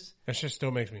bangers, that shit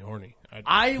still makes me horny.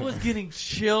 I was getting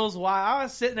chills while I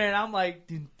was sitting there, and I'm like,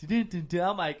 dun, dun, dun, dun.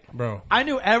 I'm like, bro, I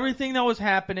knew everything that was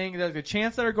happening, the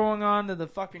chants that are going on, the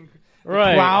fucking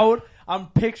crowd. I'm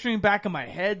picturing back in my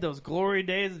head those glory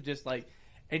days of just like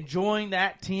enjoying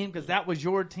that team because that was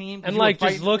your team, and like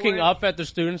just looking up at the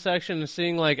student section and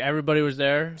seeing like everybody was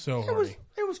there. So horny.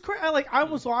 It was crazy. Like I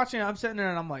was watching, I'm sitting there,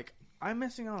 and I'm like, I'm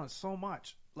missing out on so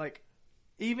much. Like.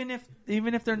 Even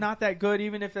if they're not that good,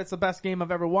 even if that's the best game I've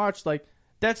ever watched, like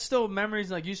that's still memories.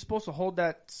 Like you're supposed to hold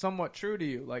that somewhat true to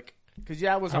you, like because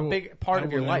it was a big part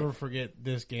of your life. I will never forget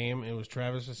this game. It was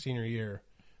Travis's senior year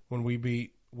when we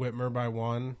beat Whitmer by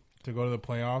 1 to go to the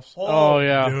playoffs. Oh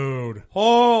yeah, dude.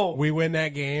 We win that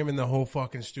game, and the whole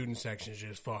fucking student section is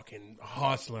just fucking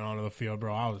hustling onto the field,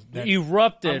 bro. I was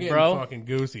erupted, bro. Fucking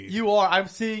goosies. You are. I'm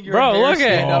seeing your bro. Look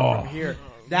at up from here,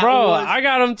 I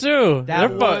got them too.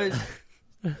 That was.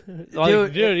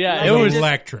 Dude, yeah, it was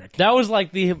electric. That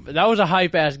was a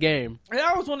hype ass game.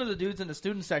 I was one of the dudes in the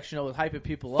student section that was hyping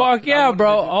people up. Fuck yeah,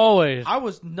 bro, always. I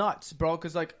was nuts, bro,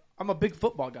 because like I'm a big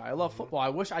football guy. I love football. I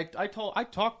wish I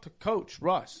talked to Coach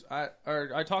Russ, I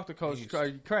talked to Coach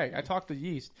Craig. I talked to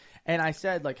Yeast, and I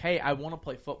said like, hey, I want to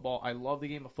play football. I love the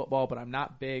game of football, but I'm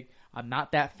not big. I'm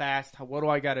not that fast. What do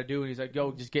I got to do? And he's like,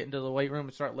 yo, just get into the weight room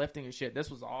and start lifting and shit.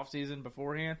 This was the off season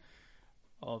beforehand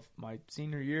of my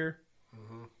senior year.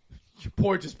 Mm-hmm. Your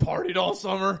boy just partied all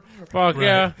summer. Fuck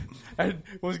yeah. And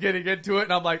was getting into it,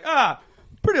 and I'm like,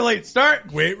 pretty late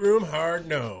start. Weight room, hard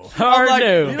no. Hard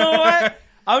no. You know what?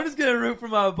 I'm just going to root for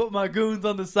my goons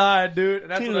on the side, dude.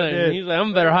 And that's what I did. He's like,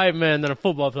 I'm a better hype man than a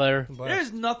football player.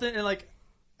 There's nothing, and like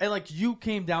you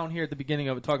came down here at the beginning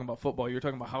of it talking about football. You were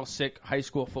talking about how sick high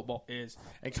school football is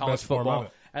and college football.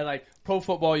 And like pro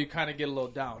football, you kind of get a little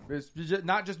down. It's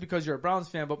not just because you're a Browns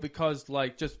fan, but because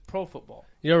like just pro football.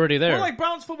 You're already there. Well, like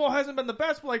Browns football hasn't been the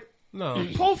best, but like no,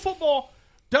 pro football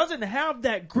doesn't have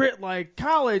that grit like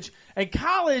college, and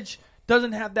college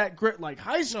doesn't have that grit like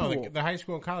high school. No, the high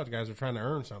school and college guys are trying to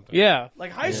earn something. Yeah,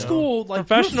 like high school, like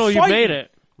professional, you made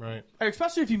it. Right.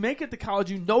 Especially if you make it to college,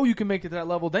 you know you can make it to that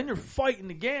level. Then you're fighting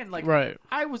again. Like right.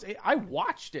 I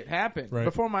watched it happen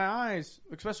before my eyes,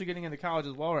 especially getting into college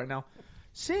as well right now.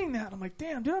 Seeing that, I'm like,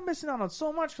 damn, dude, I'm missing out on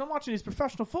so much. I'm watching these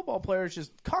professional football players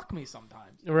just cuck me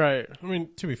sometimes. Right. I mean,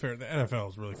 to be fair, the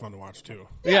NFL is really fun to watch too.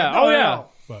 Yeah.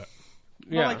 But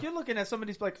like you're looking at some of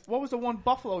these, like, what was the one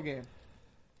Buffalo game?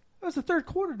 It was the third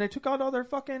quarter. They took out all their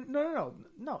fucking no.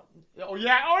 Oh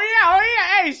yeah.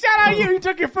 Hey, shout out you. You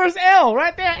took your first L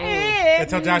right there.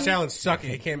 That's how Josh Allen's sucking.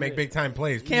 He can't make big time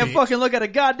plays. Can't fucking look at a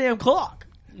goddamn clock.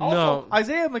 Also,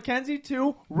 Isaiah McKenzie,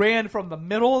 too, ran from the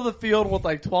middle of the field with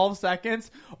like 12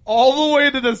 seconds all the way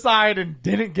to the side and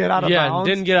didn't get out of bounds.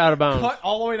 Yeah, didn't get out of bounds. Cut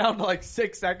all the way down to like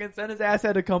 6 seconds, and his ass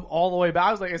had to come all the way back.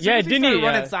 I was like, as soon as he started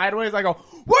running sideways, I go,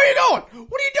 where are you going?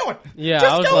 What are you doing? Yeah,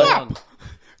 just go up.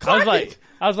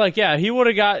 I was like, yeah, he would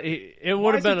have got. It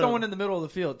would have been going in the middle of the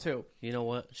field too. You know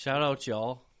what? Shout out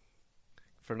y'all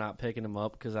for not picking him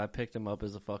up because I picked him up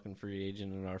as a fucking free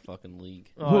agent in our fucking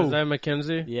league. Oh, is that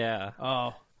McKenzie? Yeah.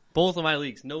 Oh, both of my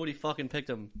leagues. Nobody fucking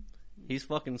picked him. He's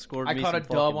fucking scored me some I caught a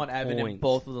dub on points. Evan in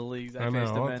both of the leagues I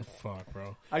faced him what in. the fuck,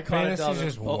 bro? I caught a dub.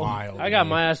 Just wild. I got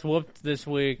my ass whooped this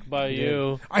week by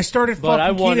you. I started but fucking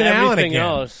I won Keenan Allen everything again.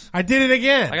 else. I did it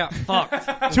again. I got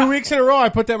fucked. 2 weeks in a row, I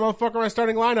put that motherfucker in my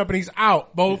starting lineup, and he's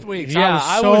out both weeks. Yeah,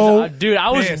 I was dude. I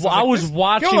was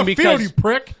watching get on the because field, you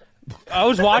prick. I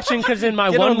was watching because in my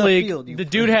Get one on the league, field, you the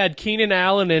dude had Keenan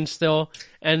Allen in still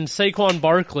and Saquon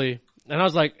Barkley, and I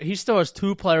was like, he still has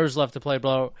 2 players left to play,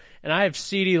 bro. And I have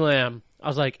CeeDee Lamb. I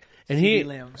was like, and he,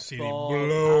 CeeDee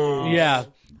blows.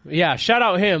 yeah, shout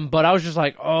out him. But I was just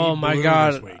like, oh He my blew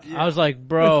god, this week. I was like,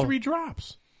 bro, With 3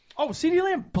 drops. Oh, CeeDee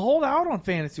Lamb balled out on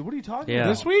fantasy. What are you talking Yeah. about?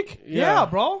 This week? Yeah,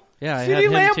 bro. Yeah, I had CeeDee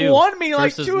him Lamb too, won me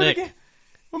like versus 2 of the Nick. games.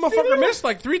 Well, motherfucker missed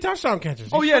like 3 touchdown catches.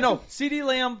 Oh yeah, no. CeeDee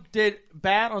Lamb did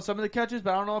bad on some of the catches,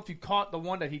 but I don't know if you caught the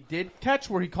one that he did catch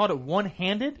where he caught it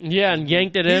one-handed. yeah, and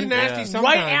yanked it He's in. nasty sometimes.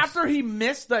 Right after he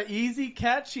missed the easy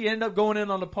catch, he ended up going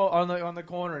in on the on the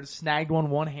corner and snagged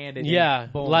one-handed. Yeah,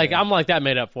 and boom. like I'm like that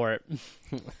made up for it.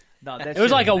 No, that It was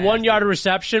shit like a nasty. 1 yard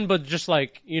reception, but just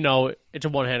like it's a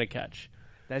one-handed catch.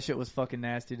 That shit was fucking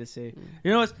nasty to see.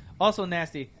 You know what's also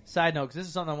nasty? Side note, because this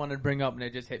is something I wanted to bring up and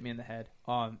it just hit me in the head.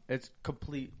 It's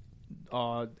complete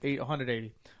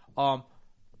 180.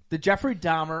 The Jeffrey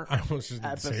Dahmer I was just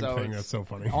the same episodes thing. That's so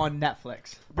funny. on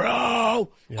Netflix. Bro,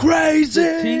 Crazy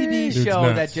TV Dude's show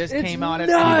nuts. that just It's came out. Has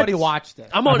nuts. anybody watched it?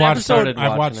 I'm on I've episode. started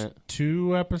I've watched watching it.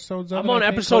 2 episodes of I'm it. on I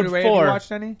think. episode Cody Ray, have you 4.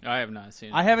 watched any? I have not seen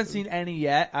it. I haven't seen any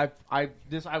yet. I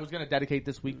was going to dedicate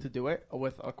this week to do it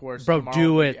with, of course, Bro, tomorrow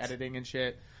do will be it. editing and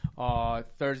shit.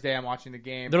 Thursday I'm watching the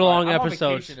game. They're long I'm episodes.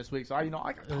 on vacation this week, so I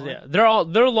got time. Yeah,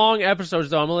 they're long episodes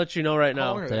though. I'm gonna let you know right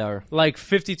How long now. are They are. Like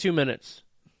 52 minutes.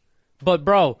 But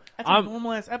bro, That's a I'm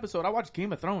normal ass episode. I watch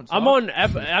Game of Thrones. I'm dog. on.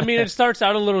 I mean, it starts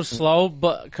out a little slow,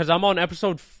 but because I'm on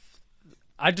episode.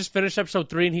 I just finished episode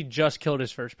 3, and he just killed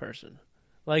his first person.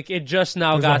 Like it just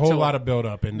now There's got a whole to lot of build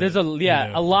up in There's there.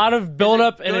 a lot of build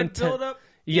up and Good intent. build up.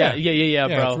 Yeah, Yeah,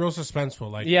 bro. it's real suspenseful.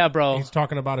 Like, Yeah, bro. He's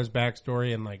talking about his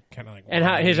backstory and like kind of like And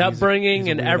how, his he's upbringing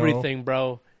a and weirdo. everything,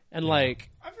 bro. And like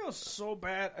I feel so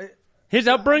bad. his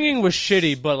upbringing was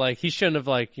shitty, but like he shouldn't have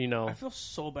I like feel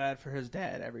so bad for his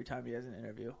dad every time he has an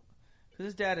interview. Because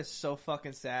his dad is so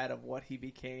fucking sad of what he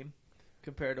became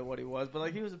compared to what he was. But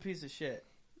like he was a piece of shit.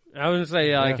 I wouldn't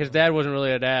say like his dad wasn't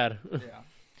really a dad.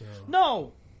 Yeah.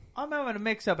 No, I'm having a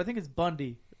mix up. I think it's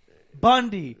Bundy.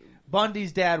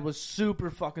 Bundy's dad was super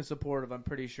fucking supportive, I'm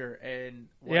pretty sure. And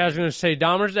Yeah, I was gonna say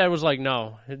Dahmer's dad was like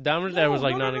no. Dahmer's dad was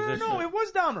like non-existent. No, it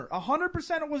was Dahmer.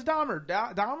 100% it was Dahmer.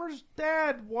 Dahmer's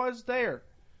dad was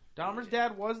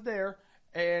there.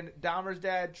 And Dahmer's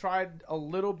dad tried a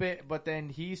little bit, but then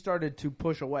he started to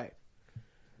push away.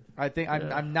 I think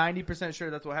I'm 90%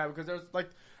 sure that's what happened because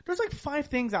there's like 5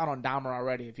 things out on Dahmer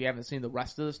already. If you haven't seen the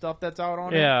rest of the stuff that's out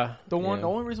on it, Yeah. The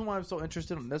only reason why I'm so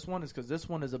interested in this one is because this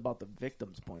one is about the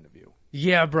victim's point of view.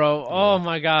 Yeah, bro. Oh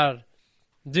my god,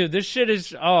 dude, this shit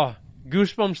is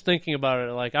goosebumps thinking about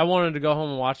it. Like I wanted to go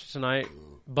home and watch it tonight,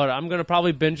 but I'm gonna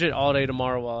probably binge it all day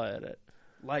tomorrow while I edit.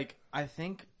 Like, I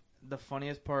think the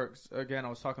funniest part, again, I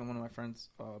was talking to one of my friends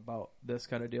about this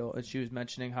kind of deal, and she was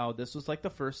mentioning how this was like the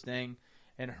first thing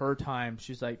in her time.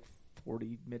 She's like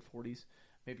 40, mid-40s,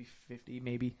 maybe 50,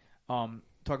 maybe. Talking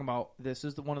about this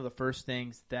is one of the first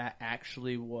things that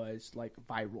actually was like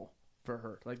viral for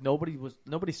her. Like nobody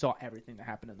saw everything that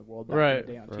happened in the world back in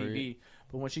the day on TV.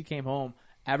 But when she came home,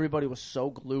 everybody was so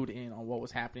glued in on what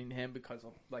was happening to him because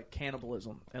of like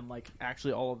cannibalism and like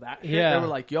actually all of that. Yeah. They were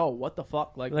like, "Yo, what the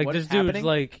fuck? Like what this is dude's happening?"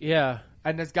 like, yeah.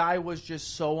 And this guy was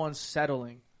just so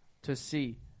unsettling to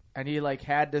see, and he like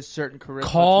had this certain charisma,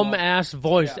 Calm to him, ass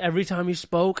voice Yeah. every time he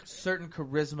spoke. certain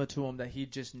charisma to him that he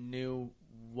just knew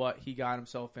what he got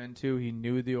himself into. He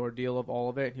knew the ordeal of all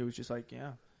of it. And he was just like,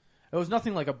 yeah, it was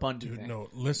nothing like a Bundy Dude, thing. no,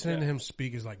 listening to him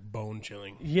speak is like bone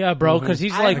chilling. Yeah, bro, because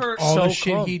he's I like heard All so the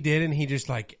shit calm. he did, and he just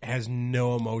like has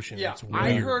no emotion. Yeah, It's weird.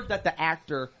 I heard that the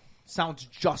actor sounds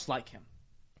just like him.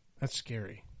 That's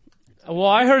scary. Well,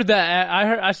 I heard that.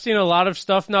 I've seen a lot of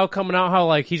stuff now coming out how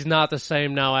like he's not the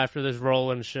same now after this role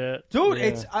and shit. Dude,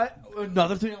 it's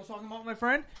another thing I was talking about with my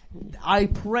friend. I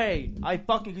pray,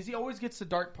 because he always gets the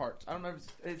dark parts. I don't know.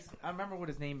 I remember what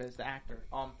his name is, the actor.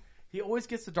 He always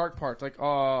gets the dark parts, like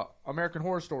American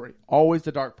Horror Story. Always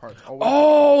the dark parts. Always.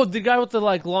 Oh, the guy with the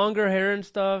like longer hair and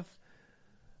stuff.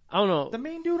 I don't know. The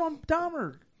main dude on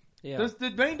Dahmer. Yeah.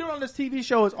 The main dude on this TV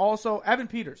show is also Evan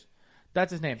Peters.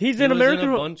 That's his name. He's He in was American in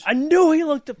a Horror. bunch- I knew he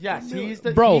looked. Yes, he's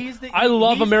the bro. He's the, I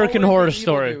love he's American always Horror the evil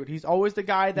Story. dude. He's always the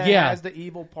guy that Yeah. has the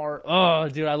evil part. Oh,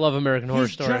 dude, I love American Horror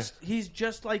Story. He's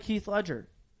just like Heath Ledger.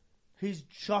 He's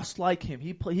just like him.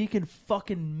 He can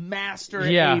fucking master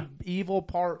Yeah. a evil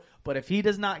part, but if he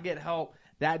does not get help,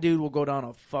 that dude will go down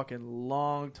a fucking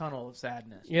long tunnel of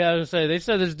sadness. Yeah, I was gonna say they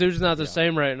said this dude's not the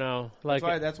same right now. Like,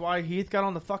 That's why Heath got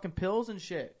on the fucking pills and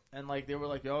shit. And like they were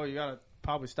like, "Oh, you gotta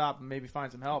probably stop and maybe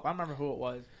find some help." I don't remember who it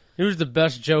was. he was the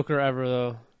best Joker ever,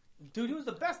 though. Dude, he was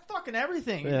the best fucking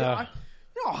everything. Yeah.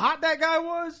 You know how hot that guy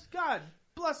was? God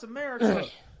bless America.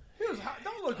 He was hot.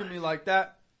 Don't look at me like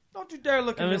that. Don't you dare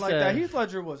look at me like that. Heath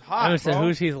Ledger was hot, I said, bro.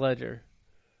 who's Heath Ledger?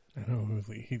 I know who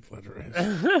Heath Ledger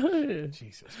is.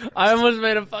 Jesus Christ. I almost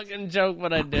made a fucking joke,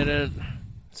 but I didn't.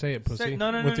 Say it, pussy.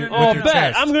 No. With your Oh, bet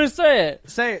chest. I'm gonna say it.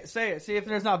 Say it. See if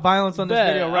there's not violence on this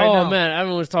Bet. video right oh now. man,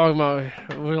 Evan was talking about.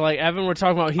 We're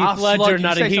talking about Heath I'll slug Ledger, you.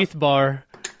 not Say a Heath bar.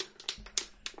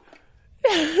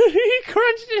 He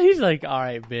crunched it. He's like, "All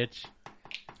right, bitch."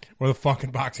 Where the fucking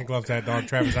boxing gloves at, dog?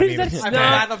 Travis, I need them. That's I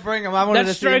not- had to bring him. I wanted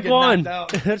That's to see him strike get one.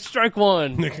 knocked out. That's strike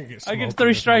one. They can get I smoked get in 3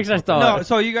 this strikes. I motherfucker. thought. No,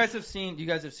 so you guys have seen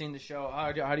the show.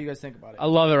 How do you guys think about it? I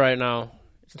love it right now.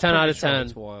 It's 10 out of 10.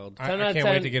 It's wild. I 10 out of can't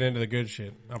wait 10. to get into the good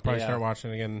shit. I'll probably Yeah. start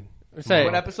watching it again. Say,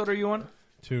 What episode are you on?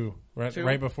 2. Right, Two?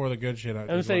 right before the good shit. I'm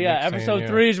gonna say, yeah, episode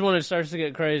 3 is when it starts to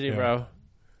get crazy, Yeah. bro.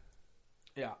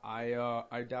 Yeah,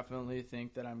 I definitely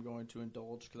think that I'm going to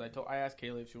indulge because I asked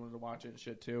Kaylee if she wanted to watch it and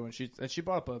shit too, and she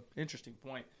brought up an interesting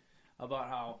point about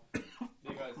how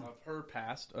you guys have her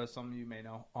past. Some of you may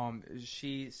know.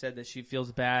 She said that she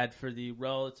feels bad for the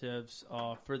relatives,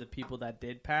 for the people that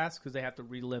did pass because they have to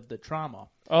relive the trauma.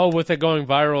 Oh, with it going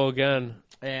viral again.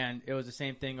 And it was the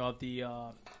same thing of the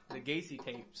Gacy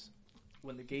tapes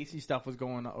when the Gacy stuff was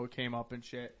came up and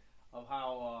shit of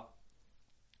how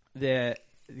the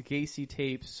Gacy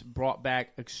tapes brought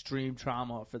back extreme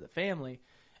trauma for the family.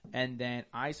 And then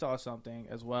I saw something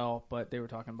as well, but they were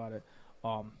talking about it.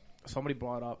 Somebody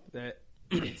brought up that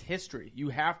it's history. You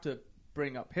have to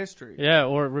bring up history. Yeah,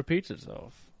 or it repeats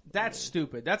itself. That's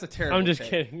stupid. That's a terrible I'm just take.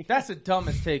 kidding. That's the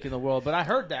dumbest take in the world, but I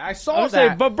heard that. I saw I would that.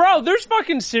 say, but bro, there's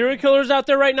fucking serial killers out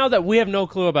there right now that we have no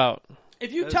clue about.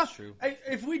 If you That's tell, true.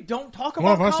 if we don't talk One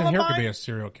about of us in here Columbine, could be a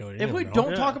serial killer. You if never we know. don't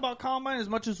Yeah. talk about Columbine as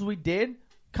much as we did,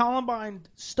 Columbine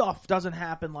stuff doesn't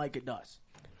happen like it does.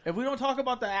 If we don't talk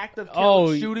about the active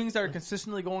shootings that are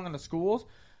consistently going on to schools,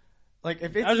 like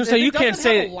if it's, I was gonna if say it you can't doesn't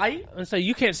say have a light. I'm say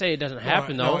you can't say it doesn't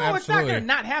happen no, though. No, it's not absolutely. going to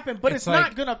not happen, but it's like-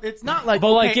 not going to. It's not like,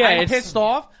 But, like, okay, yeah, I'm it's- pissed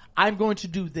off. I'm going to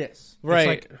do this. Right.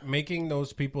 It's like making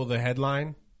those people the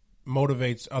headline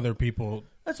motivates other people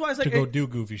That's why it's to like go do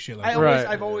goofy shit like that. Right.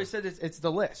 I've always said it's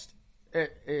the list.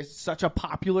 It's such a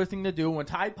popular thing to do. When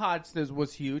Tide Pods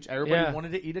was huge, everybody Yeah.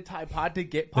 wanted to eat a Tide Pod to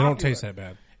get They popular. don't taste that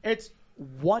bad. It's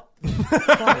what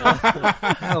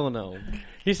Hell no.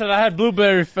 He said I had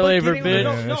blueberry flavor, getting- bitch.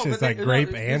 Yeah, it's just like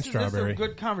grape and strawberry. This is a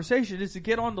good conversation. Is to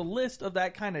get on the list of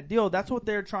that kind of deal. That's what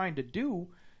they're trying to do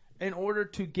in order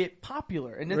to get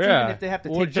popular. And it's Yeah. even if they have to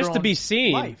Or take just their to own be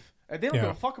seen. life. If they don't Yeah.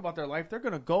 give a fuck about their life, they're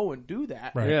going to go and do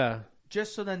that. Right. Yeah.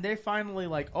 Just so then they finally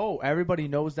like, oh, everybody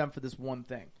knows them for this one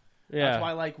thing. Yeah. That's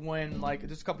why, like, when, like,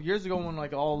 just a couple years ago when,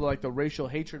 like, all, like, the racial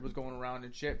hatred was going around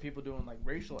and shit, people doing, like,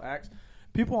 racial acts,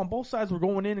 people on both sides were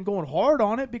going in and going hard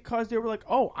on it because they were like,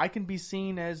 oh, I can be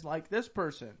seen as, like, this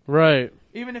person. Right.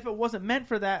 Even if it wasn't meant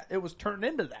for that, it was turned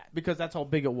into that because that's how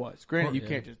big it was. Granted, you Yeah.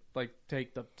 can't just, like,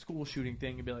 take the school shooting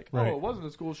thing and be like, Right. oh, it wasn't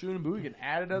a school shooting, but we can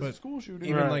add it as a But school shooting.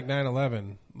 Even Right. like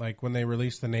 9/11, like when they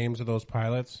released the names of those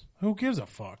pilots, who gives a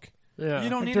fuck? Yeah. You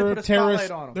don't Like, need they're to a put a terrorist.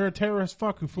 spotlight on them. They're a terrorist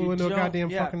fuck who flew into a goddamn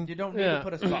fucking. You don't need Yeah. to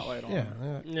put a spotlight on Yeah,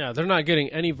 them. yeah, Yeah, they're not getting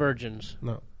any virgins.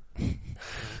 no.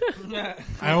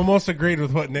 I almost agreed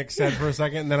with what Nick said for a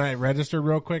second, and then I registered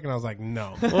real quick, and I was like,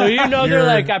 no. Well, you know they're You're-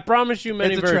 like, I promise you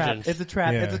many It's a trap. virgins. It's a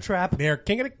trap. Yeah. It's a trap. They're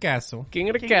king of the castle. King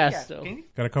of the King- castle. King-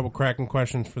 Got a couple cracking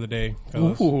questions for the day,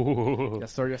 fellas. Ooh.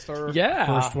 Yes, sir. Yes, sir. Yeah.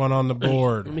 First one on the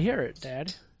board. Let me hear it,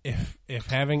 Dad. If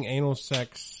having anal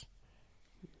sex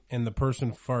and the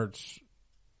person farts,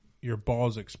 your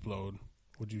balls explode,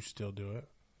 would you still do it?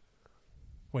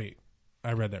 Wait,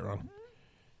 I read that wrong.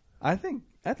 I think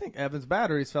Evan's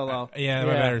batteries fell out. Yeah,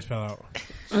 my Yeah. batteries fell out.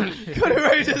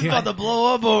 He's just about to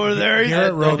blow up over there.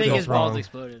 Garrett I wrote think this his balls wrong.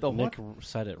 exploded. The Nick what?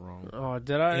 said it wrong. Oh,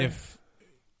 did I?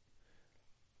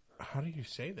 How do you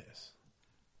say this?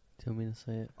 Do you want me to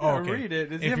say it? Oh, okay. read it.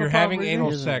 Does he If have you're a problem having reading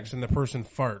anal it? sex and the person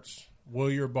farts,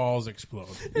 Will your balls explode?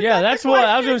 Yeah, that's what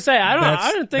I was going to say.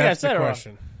 I didn't think I said the it wrong.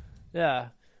 question. Yeah.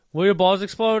 Will your balls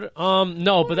explode?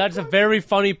 No, but that's a very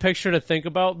funny picture to think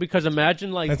about because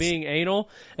imagine being anal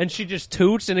and she just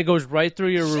toots and it goes right through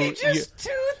your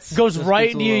toots. Goes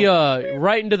right into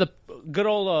right into the good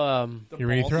old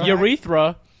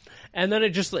urethra. And then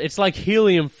it's like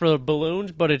helium for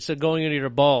balloons, but it's going into your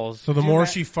balls. So the more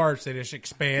she farts, they just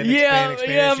expand. Yeah,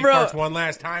 She bro. farts one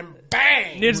last time,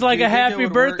 bang! It's like a happy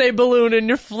birthday balloon and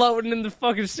you're floating in the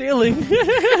fucking ceiling. Do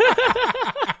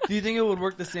you think it would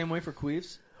work the same way for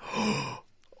queefs? I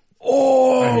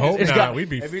hope not. We'd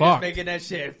be if fucked. you're just making that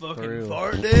shit fucking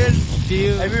farting,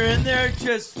 if you're in there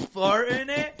just farting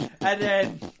it, and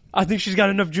then I think she's got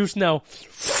enough juice now.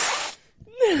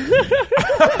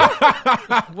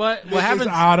 What happens?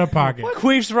 Out of pocket.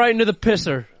 Queefs right into the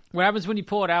pisser. What happens when you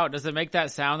pull it out? Does it make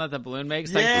that sound that the balloon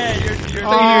makes? Like, yeah,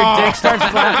 your dick starts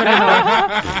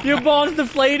flapping. Your balls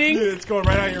deflating. Dude, it's going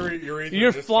right out your urethra.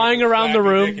 You're Just flying fucking around the flap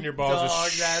your room. dick and your balls dog,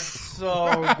 just that's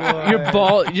so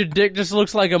good. Your dick just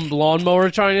looks like a lawnmower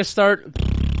trying to start,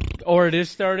 or it is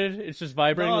started. It's just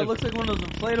vibrating. No, it looks like one of those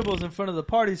inflatables in front of the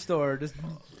party store. Just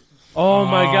oh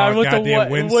my god, with the goddamn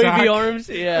windsock. wavy arms.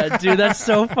 Yeah, dude, that's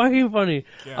so fucking funny.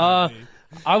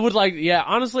 I would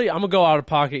honestly, I'm gonna go out of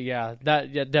pocket. Yeah,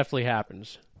 that definitely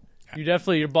happens.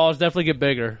 Your balls definitely get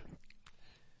bigger.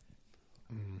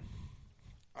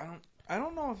 I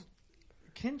don't know if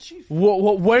can she.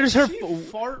 Where's her?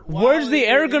 Fart Where's the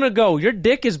air gonna go? Your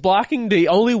dick is blocking the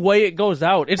only way it goes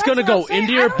out. It's gonna go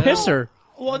into your pisser.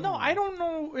 Well, no, I don't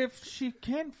know if she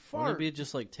can fart. Wouldn't it be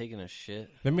just like taking a shit?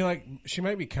 I mean, she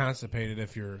might be constipated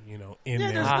if you're, in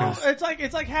there. There's no.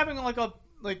 It's like having like a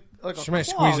She might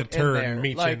squeeze a turd in there. and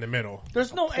meet you in the middle.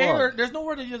 There's no air. There's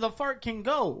nowhere the fart can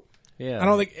go. Yeah, I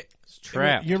don't think it's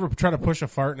trapped. You ever try to push a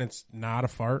fart and it's not a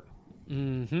fart?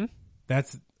 Mm-hmm.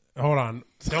 Hold on.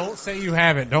 Don't say you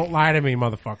haven't. Don't lie to me,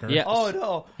 motherfucker. Yeah. Oh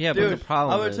no. Yeah, dude, but the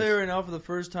problem I would is, tell you right now, for the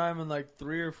first time in like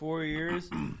 3 or 4 years,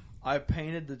 I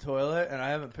painted the toilet, and I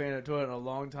haven't painted a toilet in a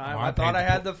long time. Oh, I thought I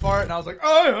had the fart, and I was like,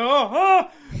 oh,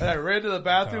 and I ran to the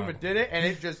bathroom and did it, and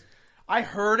it just, I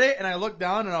heard it, and I looked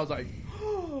down, and I was like,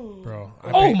 Bro.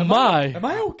 Am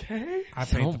I okay? I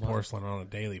paint the porcelain on a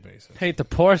daily basis. Paint the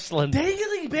porcelain.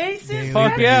 Daily basis? Daily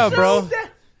Fuck basis. yeah, bro.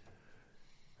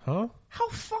 Huh? How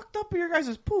fucked up are your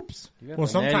guys' poops? Well,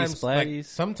 sometimes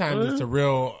splatties. it's a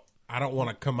real I don't want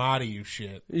to come out of you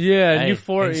shit. Yeah, Hey,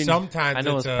 and And sometimes I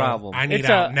know it's it's a problem. I need It's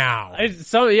out a- now.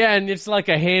 and it's like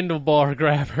a handlebar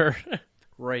grabber.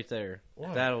 right there.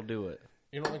 What? That'll do it.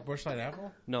 You don't like Bushlight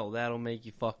Apple? No, that'll make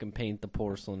you fucking paint the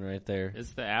porcelain right there.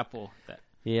 It's the apple.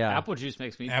 Yeah. Apple juice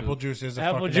makes me Apple poop. juice is a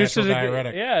Apple fucking juice natural is a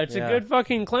diuretic. good, it's Yeah. a good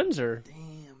fucking cleanser.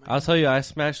 I'll tell you, I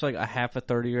smashed like a half a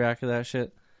 30 rack of that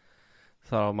shit.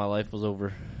 Thought my life was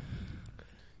over.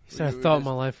 He said, I thought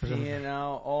my life was over. Peeing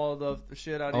out all the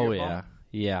shit out of Oh your yeah, bum?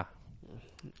 yeah.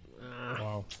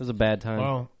 Wow. It was a bad time.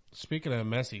 Well, speaking of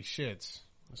messy shits,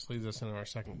 this leads us into our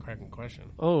second cracking question.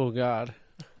 Oh god,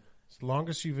 It's the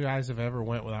longest you guys have ever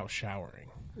went without showering.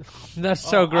 that's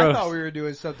so gross. I thought we were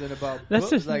doing something about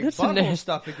That's like a butthole nasty-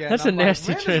 stuff again. that's a I'm like,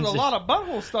 nasty man, there's transition. a lot of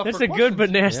butthole stuff. That's for a good but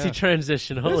questions. nasty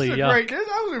transition. Holy This is a yuck.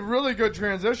 that was a really good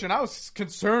transition. I was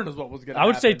concerned as what was going to I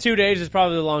would say happen. 2 days is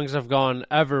probably the longest I've gone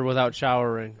ever without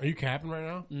showering. Are you capping right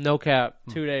now? No cap.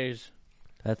 2 days.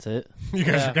 That's it. You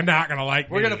guys are not going to like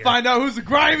me. We're going to here. find out who's the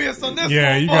grimiest on this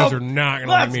Yeah, one, you guys folks. are not going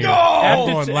to like Let's me. go! I'm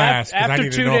After going t- last because I after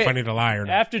need to 2 know if day- I need to lie or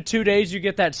not. After 2 days, you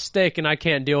get that stick, and I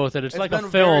can't deal with it. It's like been a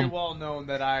very film. well known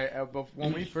that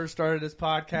when we first started this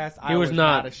podcast, I He was was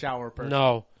not. a shower person.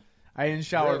 No. I didn't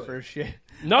shower for shit.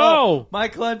 No! My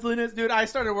cleanliness, dude, I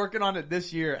started working on it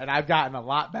this year, and I've gotten a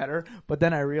lot better. But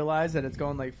then I realized that it's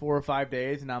going like 4 or 5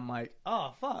 days, and I'm like,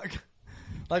 oh, fuck.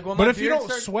 Like when But my if you beard don't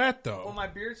starts, sweat, when though. my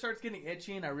beard starts getting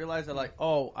itchy, and I realize that like,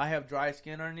 oh, I have dry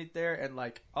skin underneath there, and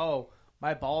like, oh,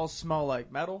 my balls smell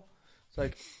like metal. It's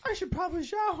like I should probably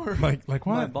shower. Like My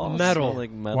what? balls Metal. smell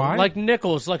like metal. Why? Like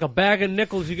nickels, like a bag of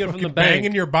nickels you get from the Fucking banging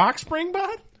bank. your box spring,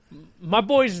 bud? My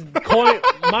boy's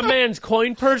my man's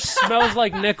coin purse smells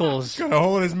like nickels. Got a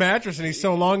hole in his mattress, and he's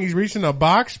so long he's reaching a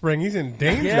box spring. He's in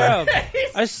danger. Yeah,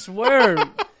 I swear.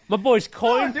 My boy's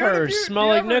coin Dude, purse if you- smell do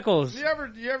you like ever- nickels. Do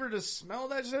you ever just smell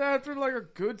that shit after like a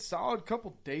good solid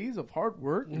couple days of hard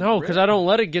work? No, because I don't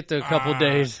let it get to a couple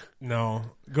days. No.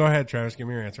 Go ahead, Travis. Give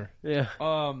me your answer. Yeah.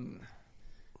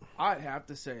 I'd have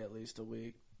to say at least a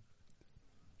week.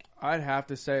 I'd have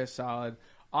to say a solid.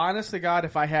 Honest to God,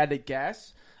 if I had to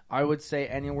guess, I would say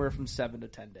anywhere from 7 to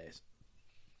 10 days.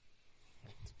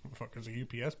 Fuck, there's a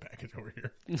UPS package over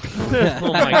here.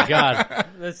 Oh my god.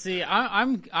 Let's see.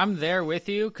 I'm there with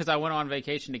you because I went on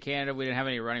vacation to Canada. We didn't have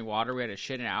any running water. We had a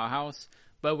shit in our house,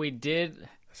 but we did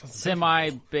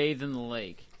semi-bathe in the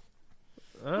lake.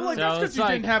 Well, like, So that's because it's you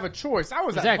like- didn't have a choice. I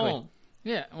was Exactly. at home.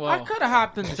 Yeah, well, I could have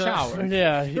hopped in the shower.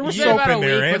 Yeah, There was say soap about a in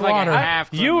there week and with like water. a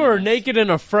half. you were naked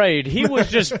and afraid. He was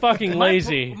just fucking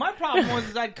lazy. My problem was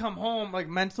is I'd come home like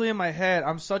mentally in my head.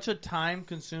 I'm such a time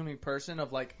consuming person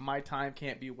of like my time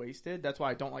can't be wasted. That's why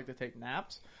I don't like to take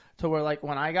naps. To where like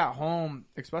when I got home,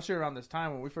 especially around this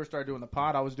time when we first started doing the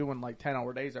pod, I was doing like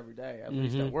 10-hour days every day at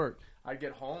least at work. I'd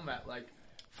get home at like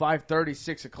 5:30,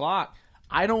 6 o'clock.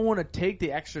 I don't want to take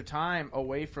the extra time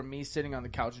away from me sitting on the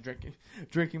couch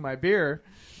drinking my beer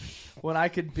when I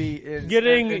could be in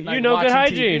Getting, like, good watching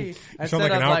hygiene. TV You sound instead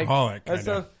like an of, alcoholic, instead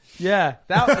kinda. of- yeah,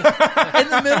 that was, in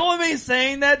the middle of me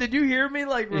saying that. Did you hear me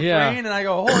like refrain? Yeah. And I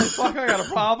go, "Holy fuck, I got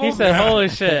a problem." He said, "Holy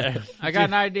shit!" I got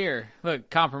an idea. Look,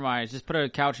 compromise. Just put a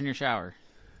couch in your shower.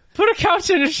 Put a couch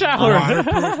in the shower.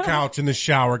 Waterproof couch in the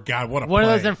shower. God, what a One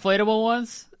play. of those inflatable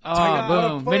ones. Oh, got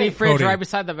boom! a Mini plate. fridge Cody. right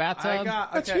beside the I bathtub.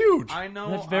 got, That's okay, huge. I know.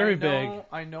 That's very I know, big.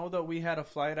 I know that we had a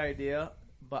flight idea,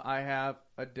 but I have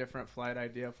a different flight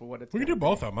idea for what it's. We can do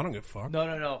both of them. I don't give a fuck.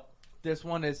 No. This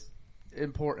one is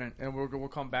important, and we'll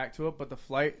come back to it. But the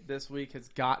flight this week has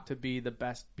got to be the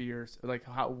best beers, like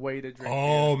how way to drink.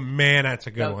 Oh, beer. man, that's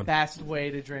a good The one. best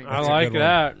way to drink. I That's a like good one.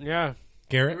 that. Yeah. The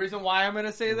Garrett? reason why I'm going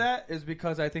to say that is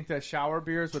because I think that shower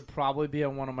beers would probably be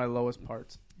on one of my lowest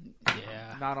parts, Yeah.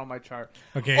 not on my chart.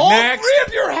 Okay, All next. three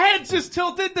of your heads just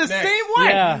tilted the same way.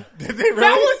 Yeah. Did they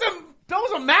really? That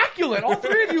was immaculate. All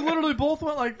three of you literally both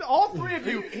went like. All three of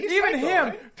you, even psycho, him,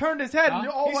 right? turned his head. And you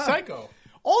all He's went- psycho.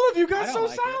 All of you got I so don't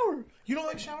like it. sour. You don't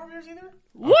like shower beers either?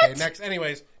 What? Okay, next.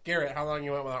 Anyways, Garrett, how long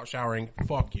you went without showering?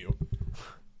 Fuck you.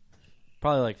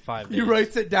 Probably like 5 days. He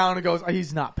writes it down and goes,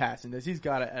 "He's not passing this. He's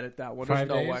got to edit that one. There's 5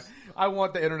 no days? way. I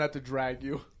want the internet to drag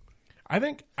you." I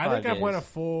think 5 I've went a days.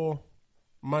 full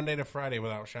Monday to Friday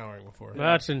without showering before.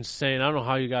 That's insane. I don't know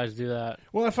how you guys do that.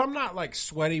 Well, if I'm not like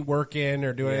sweaty working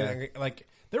or doing anything, like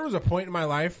there was a point in my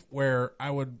life where I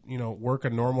would, work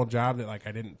a normal job that like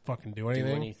I didn't fucking do do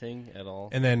anything, anything at all.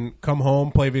 and then come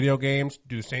home, play video games,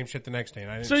 do the same shit the next day.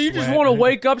 And I didn't So you just sweat. want to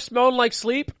wake up smelling like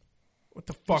sleep? What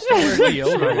the fuck? Where's the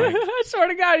deodorant? I swear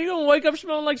to God, you're gonna wake up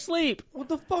smelling like sleep. What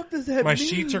the fuck does that My mean?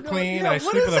 sheets are clean. Yeah, I what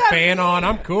sleep does with a that fan mean? on.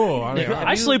 I'm cool. I mean,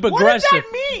 I sleep What aggressive. does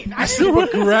that mean? I sleep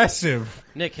aggressive.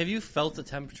 Nick, have you felt the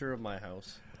temperature of my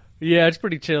house? Yeah, it's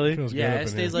pretty chilly. Feels Yeah, good it up in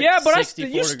stays here. like Yeah, but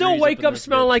 64 you still degrees wake in up this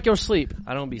smelling bitch. like you're asleep.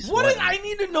 I don't be What sweating. is, I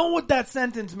need to know what that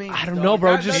sentence means. I don't though. know,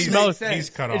 bro. That Just doesn't smell- make sense. He's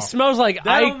cut It off. smells like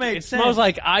That don't make it sense. smells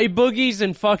like eye boogies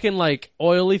and fucking like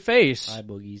oily face. Eye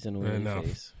boogies and oily Enough.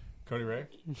 face. Cody Ray?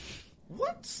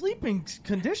 What sleeping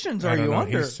conditions I are don't you know.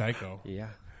 under? He's psycho. Yeah.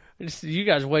 You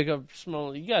guys wake up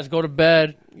smelling. You guys go to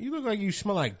bed. You look like you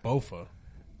smell like Bofa.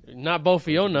 Not both of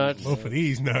your nuts. Both of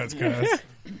these nuts, guys.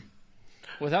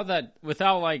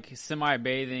 Without like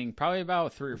semi-bathing, probably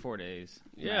about 3 or 4 days.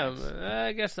 Yeah, max.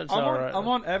 I guess that's I'm all on, right. I'm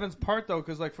on Evan's part though,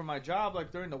 because like for my job,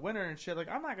 like during the winter and shit, like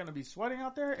I'm not gonna be sweating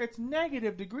out there. It's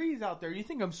negative degrees out there. You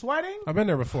think I'm sweating? I've been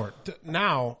there before.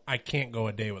 Now I can't go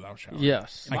a day without showering.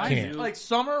 Yes. I can't. Like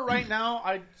summer right now,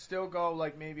 I'd still go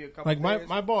like maybe a couple. Like days.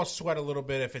 my balls sweat a little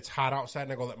bit if it's hot outside,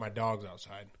 and I go let my dogs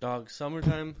outside. Dog,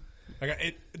 summertime.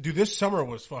 Like dude, this summer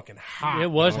was fucking hot.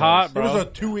 It was bro. hot, It bro. was a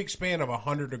 2-week span of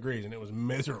 100 degrees, and it was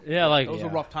miserable. Yeah, like It was a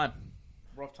rough time.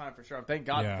 Rough time for sure. Thank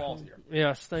God Yeah. fall's here.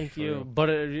 yes, thank you. But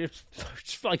it's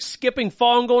like skipping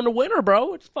fall and going to winter,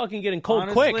 bro. It's fucking getting cold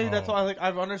Honestly, quick. that's why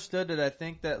I've understood that. I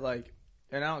think that like,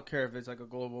 and I don't care if it's like a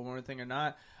global warming thing or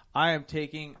not. I am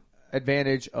taking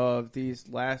advantage of these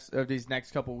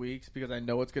next couple weeks because I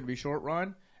know it's going to be short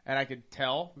run, and I can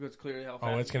tell because clearly how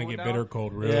fast Oh, it's gonna going get down. bitter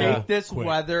cold really Take this quick.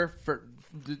 weather for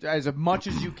as much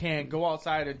as you can. Go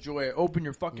outside, enjoy it. Open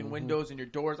your fucking windows and your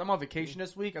doors. I'm on vacation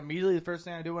this week. Immediately, the first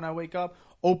thing I do when I wake up,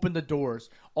 open the doors.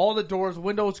 All the doors,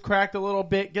 windows cracked a little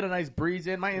bit. Get a nice breeze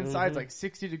in. My inside's like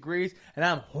 60 degrees, and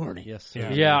I'm horny. Yes, sir.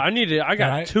 Yeah. Yeah, I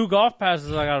got Yeah, 2 golf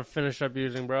passes I gotta finish up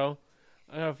using, bro.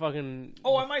 I gotta fucking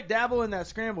Oh, I might dabble in that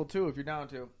scramble too if you're down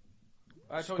to.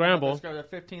 I told Scramble? you about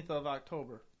the 15th of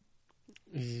October.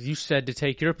 You said to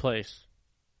take your place.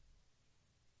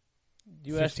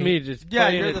 You asked 15th? me to Yeah,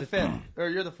 play you're it the at 5th or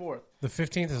you're the 4th. The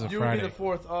 15th is a You would be Friday. the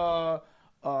 4th.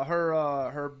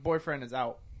 Her boyfriend is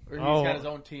out. Or he's Oh. got his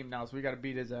own team now, so we got to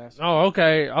beat his ass. Oh,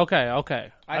 okay. I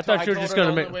thought you were told just her gonna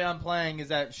the make only way I'm playing is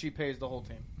that she pays the whole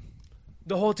team.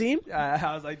 the whole team.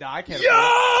 I was like, nah, I can't. Yo,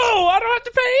 I don't have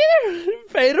to pay either.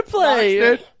 Pay to play.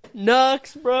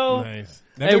 Nuts, Nux, bro. Nice.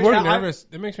 Hey, That makes we're- me nervous.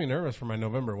 It makes me nervous for my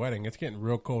November wedding. It's getting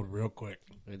real cold real quick.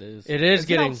 It is. It is Is it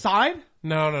getting. outside?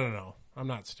 No. I'm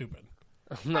not stupid.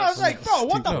 I was like, bro,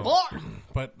 what the No. fuck?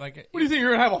 But like, What do you think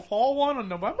you're gonna have a fall one in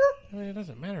November? I mean, it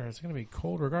doesn't matter. It's going to be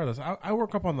cold regardless. I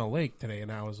woke up on the lake today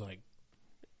and I was like,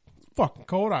 fucking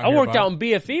cold out I here. worked out bud.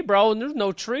 in BFE, bro, and there's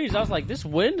no trees. I was like, this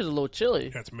wind is a little chilly.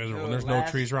 That's miserable. Dude, There's no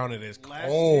trees around. It is Last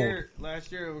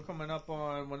cold. year, we're coming up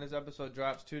on when this episode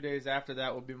drops. 2 days after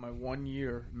that will be my 1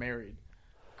 year married.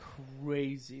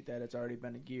 Crazy that it's already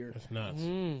been a year. It's nuts.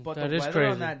 But That the is weather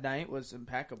crazy. on that night was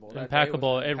impeccable. That day was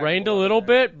Impeccable. It impeccable rained a weather little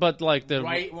there. bit, but like the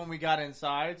Right when we got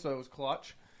inside, so it was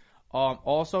clutch.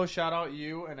 Also, shout out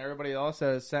you and everybody else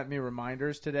that has sent me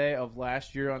reminders today of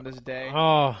last year on this day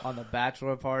oh, on the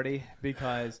bachelor party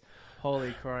because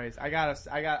holy Christ, I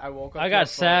woke up. I to got a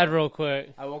sad photo. real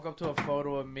quick. I woke up to a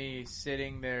photo of me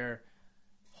sitting there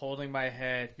holding my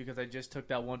head because I just took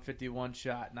that 151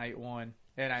 shot night one,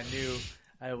 and I knew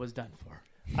I was done for.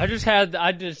 I just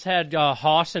had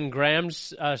Hoss and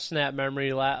Graham's snap memory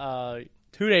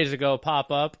 2 days ago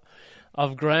pop up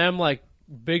of Graham like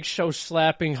Big Show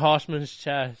slapping Hossman's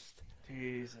chest.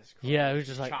 Jesus Christ. Yeah, he was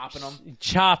just like Chopping him.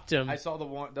 Chopped him. I saw the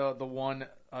one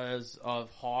as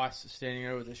of Hoss standing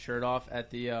there with his shirt off at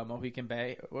the Mohican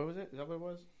Bay. What was it? Is that what it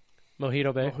was?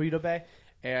 Mojito Bay. Mojito Bay.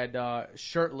 And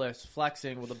shirtless,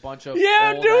 flexing with a bunch of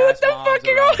Yeah, old dude, ass what the moms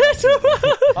fucking around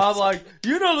him. awesome. I'm like,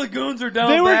 the goons are down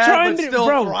They were bad, trying but to- still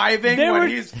bro, thriving they when were-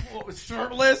 he's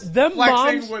shirtless, Them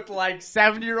flexing moms- with like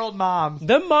 70-year-old moms.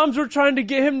 Them moms were trying to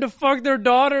get him to fuck their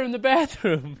daughter in the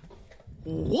bathroom.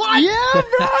 What? Yeah,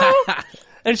 bro.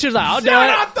 And she was like, I'll do Shut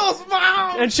it. up, those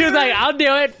moms. And she was like, I'll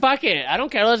do it. Fuck it. I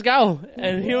don't care. Let's go.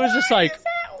 And he was just like,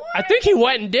 I think he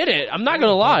went and did it. I'm not going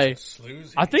to lie.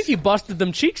 Sloozies. I think he busted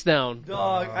them cheeks down.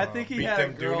 Dog, I think he beat had a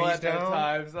them girl doonies at that down?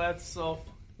 time. So that's so.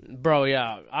 Bro,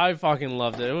 yeah. I fucking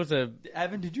loved it. It was a,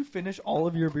 Evan, did you finish all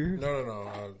of your beers? No.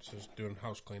 I was just doing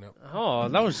house cleanup. oh,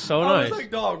 that was so I nice. was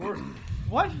like, dog,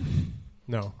 what?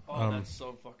 No. Oh, that's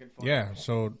so fucking funny. Yeah.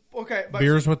 So Okay, but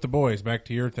beers with the boys. Back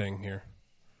to your thing here.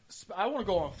 I want to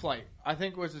go on flight. I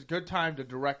think it was a good time to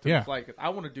direct to Yeah. the flight because I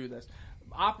want to do this.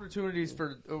 Opportunities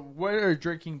for where are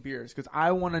drinking beers because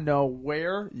I want to know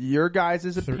where your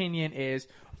guys' opinion is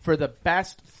for the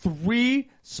best 3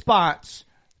 spots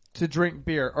to drink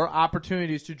beer or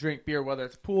opportunities to drink beer, whether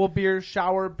it's pool beers,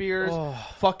 shower beers,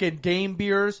 fucking game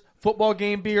beers, football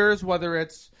game beers, whether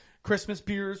it's Christmas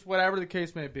beers, whatever the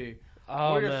case may be.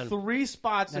 Oh, what are man. 3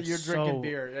 spots that That's you're drinking so-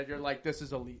 beer that you're like, this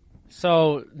is elite?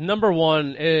 So, number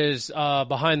 1 is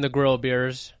Behind the Grill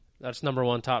beers. That's number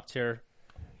 1 top tier.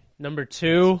 Number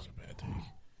 2.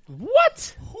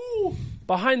 What?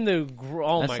 Behind the Grill.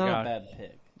 Oh, That's my not God. a bad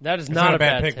pick. That is It's not a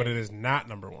bad pick, pick. but it is not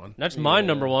number one. That's my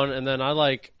number 1, and then I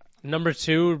like number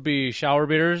 2 would be shower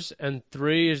beers, and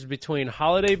 3 is between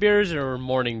holiday beers or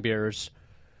morning beers.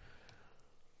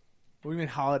 What do you mean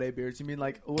holiday beers? You mean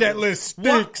like That list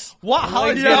stinks. What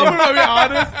holiday? yeah, Yeah, I'm gonna be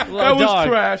honest. That was dog.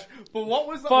 trash. But what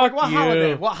was the, Fuck what you.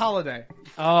 holiday? What holiday?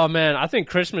 Oh man, I think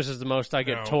Christmas is the most I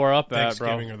get No, tore up at, bro.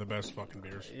 Thanksgiving are the best fucking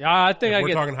beers. Yeah, I think If I we're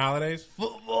get. talking holidays.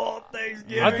 Football,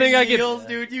 Thanksgiving. I think I get- meals,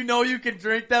 dude. You know you can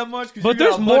drink that much because But you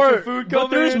there's got a more. bunch of food But coming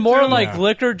there's in, more too. like Yeah.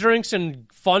 liquor drinks and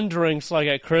fun drinks like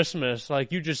at Christmas.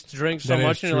 Like you just drink so That is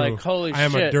much and you're true. like, holy I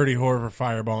am shit. a dirty whore for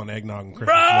Fireball and eggnog and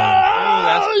Christmas Oh,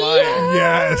 that's fire. morning.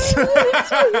 Yes.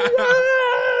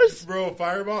 Bro,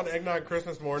 Fireball and eggnog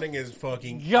Christmas morning is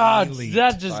fucking God, elite.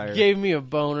 that just Fire. gave me a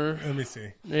boner. Let me see.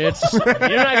 It's you're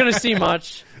not gonna see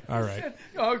much. All right.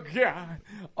 Oh god.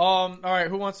 All right.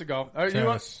 Who wants to go? You want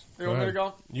Travis, you want me to ahead.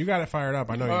 go? You got it fired up.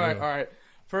 I know All you right. do. All right.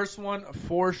 First one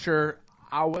for sure,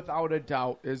 without a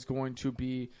doubt, is going to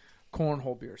be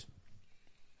cornhole beers.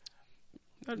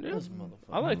 I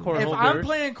like If cornhole I'm beers.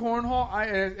 playing cornhole,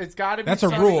 it's got to be. That's a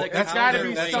sunny. rule. It's That's got to a-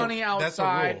 be that's a- sunny that's a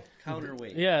outside. rule.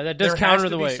 Counterweight. Yeah, that does There counter has to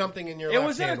the be weight. something in your It left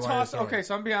was in a hand while you're toss. throwing. Okay,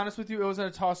 so I'm gonna be honest with you. It was in a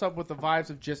toss up with the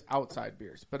vibes of just outside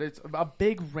beers, but it's a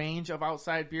big range of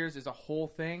outside beers is a whole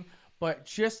thing. But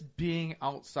just being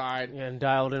outside Yeah, and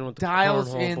dialed in with the dials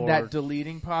cornhole in forward. that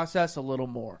deleting process a little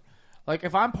more. Like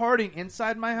if I'm partying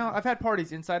inside my house, I've had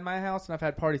parties inside my house and I've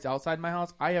had parties outside my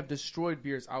house. I have destroyed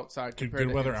beers outside. Dude, compared good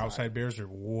to weather inside. outside beers are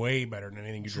way better than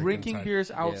anything you drink Drinking inside.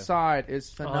 beers outside is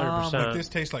phenomenal. 100%. Like this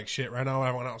tastes like shit right now.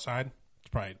 I went outside. It's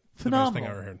probably the best Phenomenal. thing I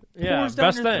ever heard. Yeah, Pours down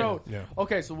best your thing. throat. Yeah.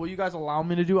 Okay, so will you guys allow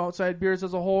me to do outside beers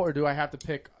as a whole, or do I have to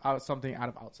pick out something out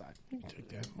of outside? Take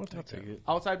that. We'll take that.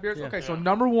 Outside beers? Okay, so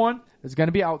number 1 is going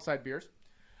to be outside beers.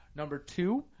 Number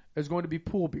 2 is going to be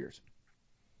pool beers.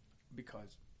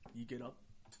 Because you get up,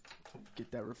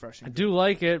 get that refreshing. I do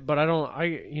like it, but I don't.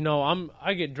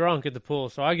 I get drunk at the pool,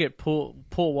 so I get pool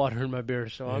water in my beer.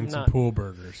 So I'm And some not. pool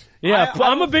burgers. Yeah,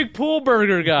 I'm a big pool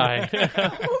burger guy.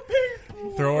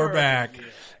 Throw her back.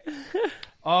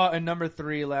 And number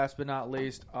 3, last but not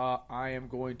least, I am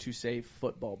going to say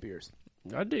football beers.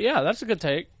 I do, yeah, that's a good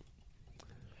take.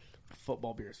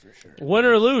 Football beers for sure. Win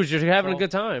or lose, you're having a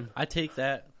good time. I take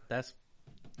that. That's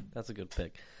a good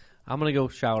pick. I'm going to go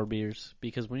shower beers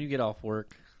because when you get off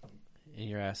work and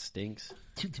your ass stinks,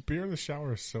 Dude, the beer in the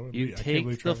shower is so. you elite. I can't take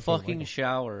believe the Travis doesn't fucking like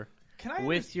shower Can I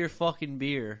with your fucking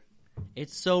beer.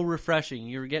 It's so refreshing.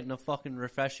 You're getting a fucking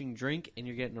refreshing drink, and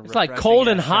you're getting a It's like refreshing cold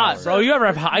and ass hot, shower. bro. You ever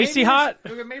have icy hot?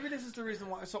 Maybe this is the reason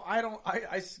why. So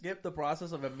I skip the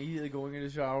process of immediately going into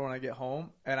the shower when I get home,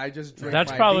 and I just drink.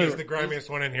 That's my probably- He's beer. the grimiest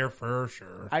one in here for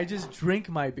sure. I just drink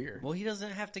my beer. Well, he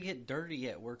doesn't have to get dirty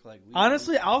at work like we do.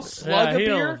 Honestly, I'll slug Yeah, a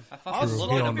he'll- beer. I fucking I'll True. slug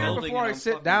He a don't beer know. before I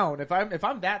sit down. If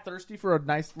I'm that thirsty for a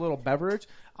nice little beverage,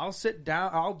 I'll sit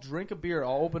down. I'll drink a beer.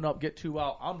 I'll open up, get two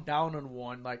out. I'm down on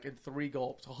one, like in 3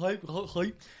 gulps.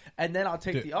 And then I'll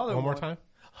take Dude, the other one one. more time.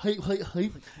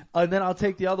 And then I'll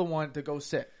take the other one to go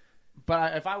sit.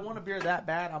 But if I want a beer that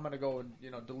bad, I'm gonna go and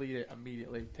delete it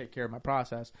immediately. Take care of my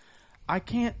process. I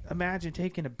can't imagine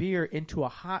taking a beer into a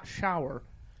hot shower,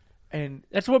 and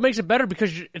That's what makes it better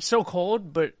because it's so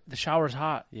cold, but the shower's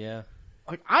hot. Yeah.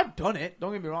 like I've done it.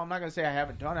 Don't get me wrong. I'm not gonna say I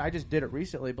haven't done it. I just did it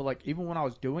recently. But like even when I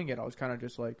was doing it, I was kind of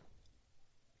just like,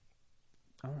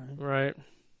 all right. Right.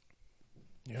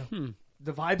 Yeah.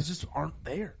 The vibes just aren't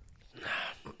there.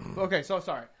 Okay, so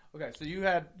sorry. Okay, so you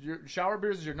had your shower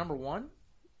beers is your number one.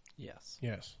 Yes.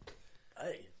 Yes.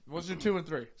 Hey, what's your 2 and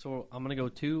 3? So I'm gonna go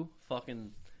 2.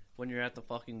 Fucking when you're at the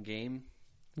fucking game.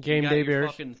 Game you got day your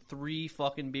beers. Fucking 3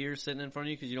 fucking beers sitting in front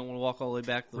of you because you don't want to walk all the way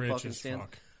back to the Rich fucking as stand.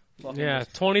 fuck. Fucking Yeah,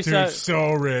 just- 27. Dude,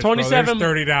 so rich. 27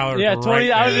 $30. Yeah,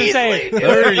 20. I was Right gonna say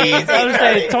 30. I was gonna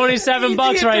say 27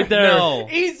 bucks right there. No.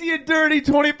 Easy and dirty,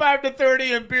 25 to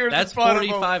 30, and beers. That's in front of 'em.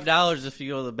 $45 if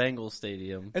you go to the Bengals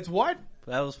stadium. It's what?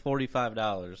 That was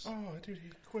 $45. oh, dude, he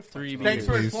quit. 3 Thanks beers.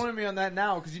 for Please. informing me on that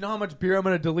now, because you know how much beer I'm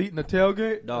going to delete in the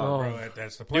tailgate. Dog, Bro,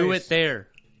 that's the place. do it there.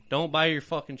 Don't buy your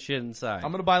fucking shit inside.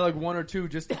 I'm going to buy like 1 or 2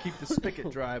 just to keep the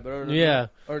spigot dry, but other than Yeah.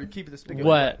 that- or to keep the spigot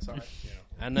Wet. wet. Sorry.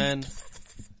 And then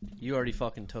you already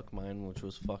fucking took mine, which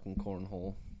was fucking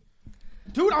cornhole.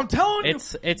 Dude, I'm telling you.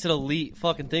 It's an elite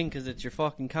fucking thing because it's your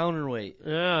fucking counterweight.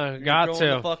 Yeah, You're got throwing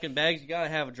the to. fucking bags. You gotta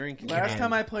have a drink. in your Last hand.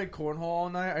 time I played cornhole all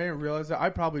night, I didn't realize that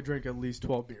I probably drank at least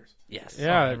 12 beers. yes,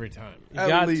 Yeah, every time. you At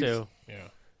got least. to. Yeah.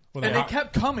 Well, And they hot-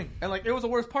 kept coming. And like it was the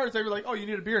worst part is they were like, oh, you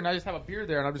need a beer. And I just have a beer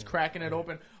there. And I'm just cracking it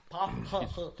open. Pop.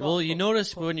 Well, you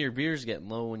notice when your beer's getting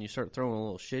low when you start throwing a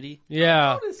little shitty,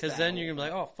 Yeah. because then you're gonna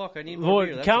be like, oh fuck, I need more Well,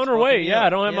 beer. That's what's fucking counterweight. me Yeah, up. I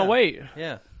don't have my weight.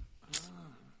 Yeah,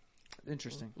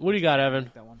 Interesting. What do you got,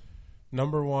 Evan? That one.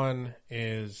 Number 1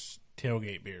 is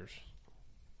tailgate beers.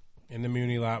 In the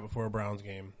Muni lot before a Browns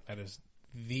game. That is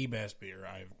the best beer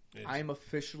I am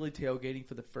officially tailgating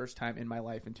for the first time in my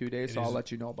life in 2 days, It so I'll is-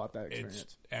 let you know about that experience.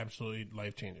 It's absolutely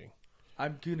life-changing.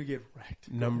 I'm gonna get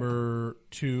wrecked. Number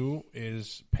 2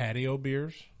 is patio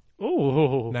beers.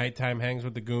 Ooh, Nighttime hangs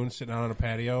with the goons sitting out on a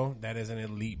patio. That is an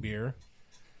elite beer.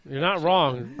 you're not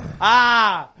wrong.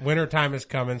 Wintertime is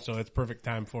coming, so it's perfect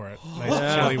time for it.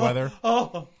 Nice chilly weather.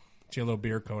 Oh, Get your little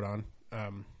beer coat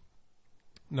on.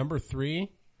 Number 3.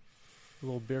 A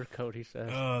little beer coat, he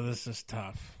says. Oh, this is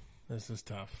tough. This is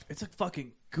tough. it's a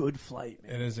fucking good flight,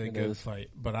 man. It is a It good is. fight,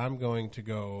 but I'm going to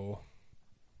go.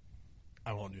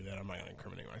 I won't do that. I'm not going to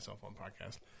incriminate myself on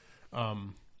podcast.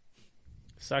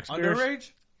 Sex beers.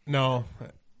 Underage? No,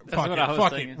 fuck what it. I was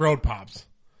Fuck thinking. it. Road pops.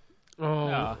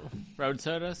 Oh, Road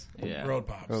sodas? Yeah. Road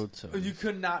pops. road soda. You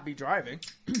could not be driving.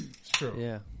 It's true.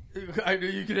 Yeah, I knew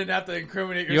you didn't have to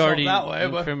incriminate you yourself already that way,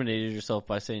 but incriminated yourself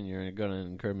by saying you're gonna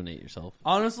incriminate yourself.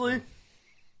 honestly,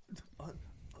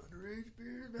 underage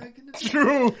beer back in the day.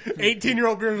 True.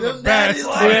 18-year-old beer is the Natty best.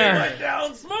 Light Yeah. went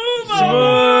down smooth.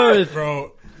 smooth.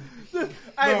 Bro. Hey,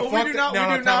 No, but fuck we do the- not. no, We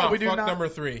no, do time not. out. We do Fuck not. number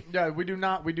 3. Yeah, we do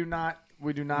not. We do not.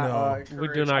 We do not. No. We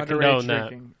do encourage not underage condone that.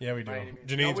 drinking. Yeah, we do. by any means.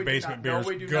 Janine's we do basement not. beers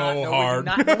we do go not. No, hard.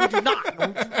 We do not. No, we do not. No,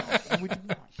 we do not. We do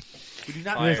not. We do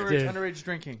not Fire. encourage Dude. underage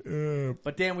drinking. Uh,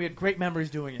 But damn, we had great memories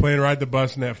doing it. playing ride the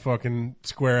bus in that fucking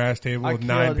square-ass table I with killed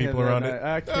 9 him people that around night. it.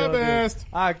 I The killed him. best.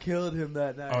 I killed him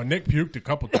that night. Oh, Nick puked a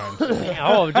couple times.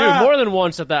 Oh, dude, more than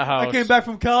once at that house. I came back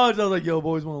from college. I was like, "Yo,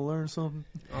 boys, want to learn something?"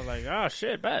 I was like, oh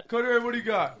shit, bet. Cody, what do you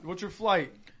got? What's your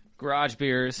flight? Garage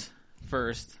beers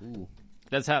first. Ooh.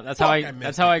 That's how Fuck, I I missed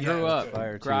that's how it. I Yeah, grew that's up. good.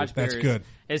 Fire, too. Garage That's beers. good.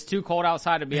 It's too cold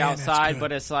outside to be Man, that's outside, good.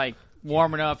 but it's like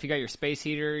warm enough. You got your space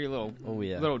heater, your Oh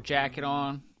yeah. little jacket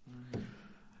on.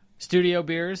 Studio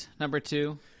beers, number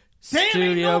 2. Damn, ain't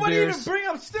Studio nobody beers. even bring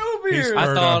up still beers. He's I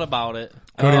Ferda. thought about it.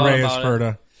 I Cody thought Ray is about it.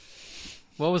 Ferda.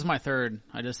 What was my third?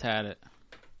 I just had it.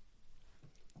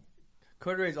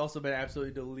 Cody Ray's also been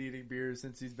absolutely deleting beers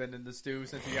since he's been in the stew.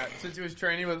 Since he was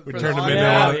training with. We for turned the him on into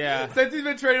tap. one. Yeah. Since he's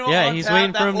been training. Yeah, on he's tap,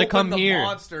 waiting for that him to come opened the here.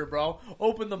 Monster, bro.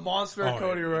 Open the monster, Oh,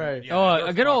 Cody yeah. Ray. Yeah, Oh,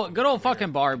 they're a good old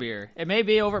fucking bar beer. It may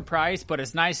be overpriced, but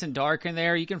it's nice and dark in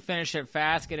there. You can finish it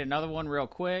fast, get another one real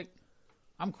quick.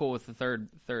 I'm cool with the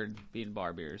third bean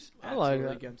bar beers. I like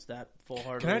Absolutely it. against that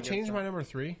full-heartedly. Can I against change that. my number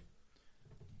 3?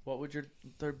 What would your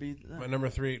third be? My number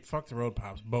 3, fuck the road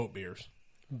pops, boat beers.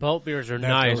 Boat beers are That's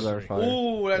nice. those are fire.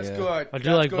 Ooh, that's Yeah. good. I do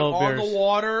That's like good. boat On beers. the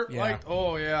water, Yeah. like,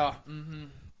 oh yeah. Mm-hmm.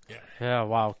 Yeah,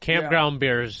 wow. Campground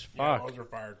beers. Yeah, Fuck. those are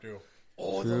fire too.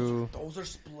 Oh, True. those are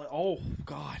split. Oh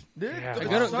god. Yeah. Good,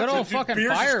 It's good old Dude, fucking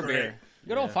beers is fire great. beer.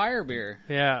 Good old fire beer.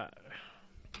 Yeah.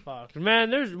 Fuck. Man,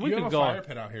 we You have could a go. fire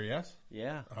pit out here, yes?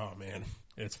 Yeah. Oh man,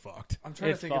 it's fucked. I'm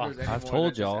trying It's to think if there's fucked. any I've more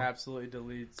told that y'all. just absolutely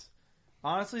deletes.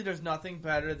 Honestly, there's nothing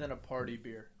better than a party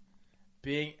beer.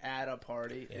 Being at a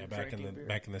party Yeah, and back in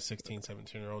drinking the 16,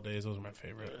 17-year-old days, those were my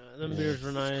favorite. Them beers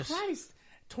were nice. Christ,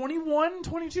 21,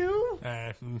 22?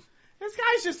 Mm. This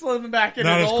guy's just living back in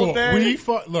Not his as old cool. days.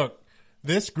 Look,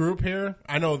 this group here,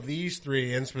 I know these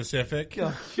 3 in specific.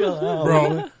 Chill out.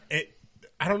 Bro,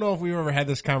 I don't know if we've ever had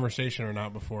this conversation or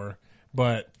not before,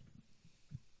 but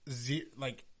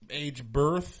age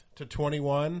birth to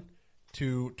 21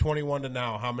 to 21 to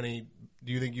now, how many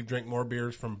do you think you drink more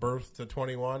beers from birth to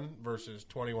 21 versus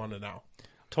 21 to now?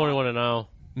 21 and now.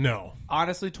 No.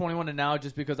 Honestly, 21 and now,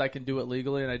 just because I can do it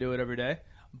legally and I do it every day.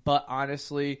 But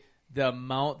the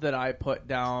amount that I put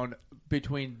down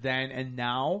between then and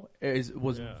now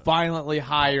was violently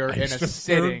higher in a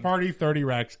sitting. Third party 30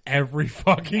 racks every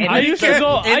fucking I used to weekend. go.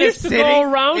 I used to go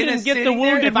around and get the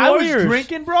Wounded If I Warriors. was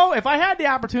drinking, bro, if I had the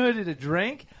opportunity to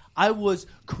drink, I was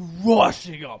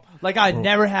crushing them like I'd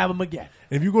never have them again.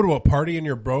 If you go to a party and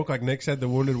you're broke, like Nick said, the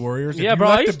Wounded Warriors, if Yeah, you bro,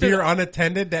 I left used the to- beer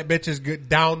unattended, that bitch is good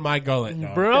down my gullet,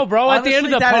 dog. Bro, at the end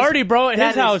of Honestly, the that is- party, bro, at that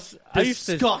his is house,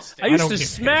 disgusting. I I used don't to give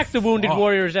smack a the Wounded fuck.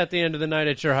 Warriors at the end of the night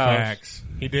at your house. Facts.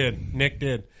 He did. Nick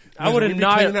did. I would have We'd be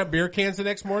not- cleaning up beer cans the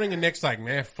next morning, and Nick's like,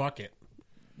 "Man, fuck it."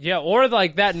 Yeah, or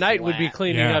like that night would be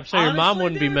cleaning Yeah. up so your mom Honestly,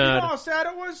 wouldn't be dude, You know mad. how sad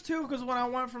it was too, because when I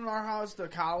went from our house to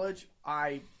college,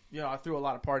 I threw a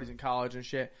lot of parties in college and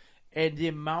shit. And the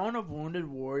amount of Wounded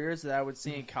Warriors that I would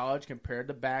see in college compared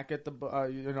to back at the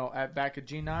back at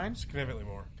G9s, Significantly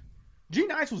more.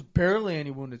 G9s was barely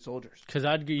any wounded soldiers. Because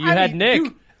you I had mean, Nick.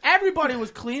 dude, everybody was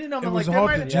cleaning them. It and was like, all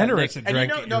they might- degenerates that And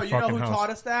drank you at know your fucking who house. taught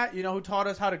us that? You know who taught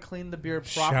us how to clean the beer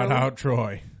properly? Shout out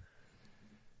Troy.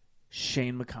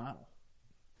 Shane McConnell.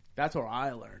 That's where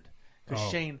I learned. Because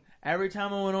Oh. Shane, every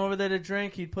time I went over there to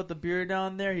drink, he'd put the beer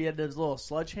down there. He had this little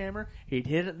sledgehammer. He'd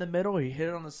hit it in the middle. He'd hit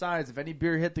it on the sides. If any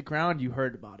beer hit the ground, you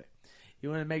heard about it. You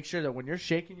want to make sure that when you're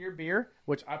shaking your beer,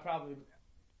 which I probably...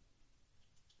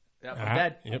 Yep, I'm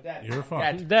dead. Yep, I'm dead. you're I'm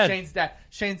fucked. Dead. Shane's dead.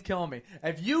 Shane's killing me.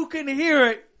 If you can hear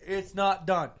it, it's not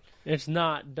done. It's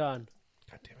not done.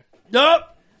 God damn it. Nope.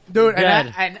 Dude,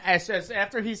 Dead. and as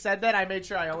after he said that, I made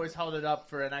sure I always held it up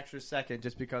for an extra second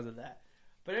just because of that.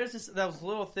 But it was just those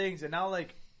little things, and now,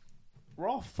 like, we're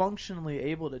all functionally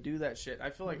able to do that shit.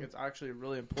 I feel like it's actually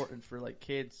really important for, like,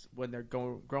 kids when they're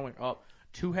growing up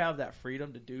to have that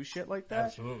freedom to do shit like that.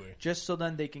 Absolutely. Just so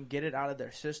then they can get it out of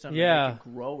their system Yeah. and they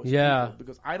can grow as Yeah. people.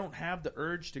 Because I don't have the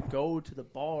urge to go to the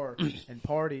bar and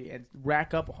party and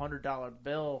rack up $100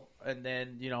 bill and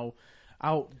then,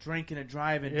 out drinking and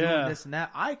driving, Yeah. doing this and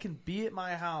that. I can be at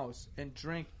my house and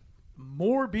drink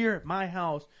more beer at my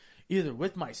house, either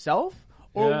with myself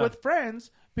or Yeah. with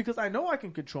friends, because I know I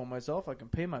can control myself. I can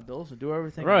pay my bills and do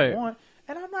everything Right. I want,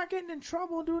 and I'm not getting in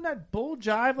trouble and doing that bull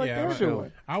jive like Yeah, they're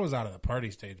doing. I was out of the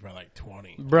party stage by like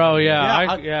 20. Bro,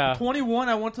 yeah. 21.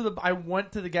 I went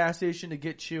to the gas station to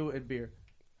get chew and beer,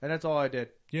 and that's all I did.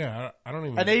 Yeah, I don't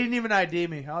even. And they didn't even ID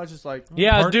me. I was just like,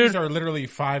 Yeah, Parties dude. are literally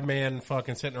 5-man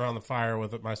fucking sitting around the fire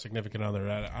with my significant other.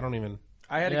 I don't even.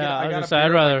 I had to Yeah, get. I was I got gonna a say, beer I'd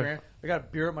at my rather- I got a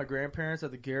beer at my grandparents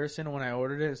at the Garrison, and when I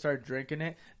ordered it and started drinking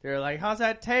it, they were like, "How's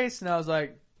that taste?" And I was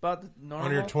like, "About the normal."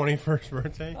 On your 21st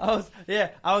birthday? I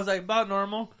was like, "About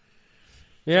normal."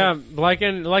 Yeah, like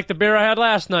the beer I had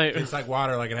last night. It's like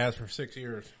water, like it has for 6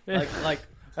 years.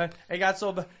 It got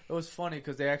so bad. It was funny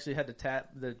because they actually had the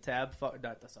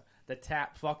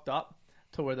tap fucked up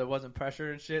to where there wasn't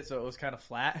pressure and shit, so it was kind of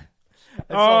flat.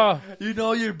 And Oh.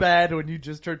 so, you're bad when you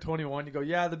just turned 21. You go,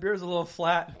 yeah, the beer's a little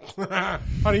flat.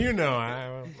 How do you know?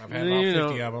 I've had about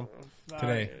 50 of them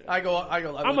today. I go.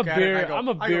 I'm a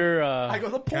beer. I go.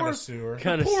 The poor's Connoisseur.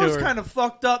 the poor's kind of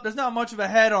fucked up. There's not much of a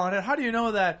head on it. How do you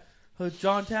know that?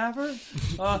 John Taffer?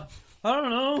 I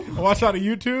don't know. Watch out of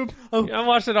YouTube. I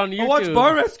watched it on YouTube. I watch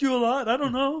Bar Rescue a lot. I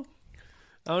don't know.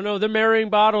 I don't know. They're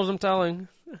marrying bottles. I'm telling.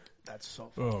 That's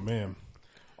so funny. Oh man,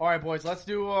 All right, boys. Let's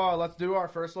do our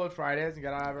first load Fridays and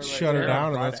get out of everybody. shut her here down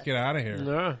on and let's Friday. get out of here.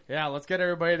 Yeah. Yeah, let's get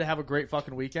everybody to have a great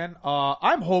fucking weekend.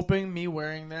 I'm hoping me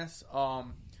wearing this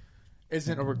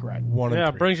isn't a regret. 1 and Yeah,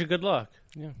 3. brings you good luck.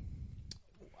 Yeah.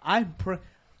 I'm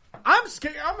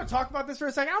scared. I'm gonna talk about this for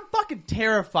a second. I'm fucking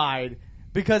terrified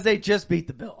because they just beat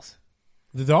the Bills.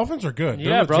 The Dolphins are good.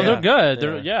 Yeah, bro, they're legit. good.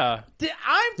 They're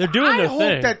They're doing I their hope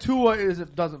thing. that Tua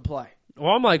doesn't play.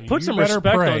 Well, I'm like, put You some better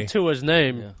respect pray. on Tua's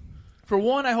name. Yeah. For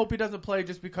one, I hope he doesn't play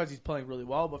just because he's playing really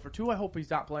well. But for two, I hope he's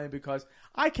not playing because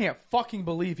I can't fucking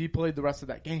believe he played the rest of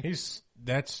that game.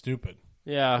 That's stupid.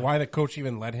 Yeah. Why the coach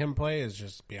even let him play is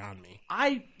just beyond me.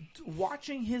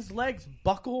 Watching his legs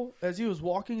buckle as he was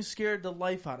walking scared the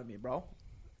life out of me, bro.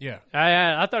 Yeah,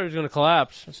 I thought he was going to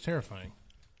collapse. that's terrifying.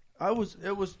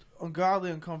 It was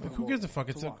ungodly uncomfortable. Who gives a fuck?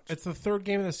 to watch. It's the third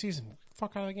game of the season.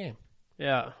 Fuck out of the game.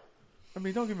 Yeah. I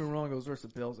mean, don't get me wrong, those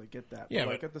versus the Bills, I get that. Yeah,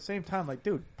 but like but- at the same time, like,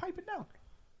 dude, pipe it down.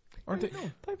 Aren't they?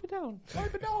 Pipe it down.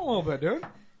 Pipe it down a little bit, dude.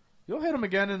 You'll hit him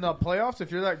again in the playoffs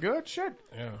if you're that good. Shit.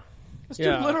 Yeah. This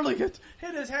Yeah. dude literally gets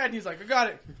hit his head and he's like, I got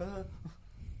it.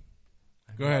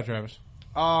 Go ahead, Travis.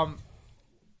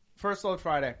 First load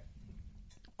Friday.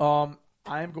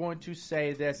 I'm going to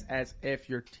say this as if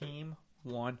your team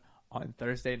won on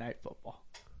Thursday Night Football.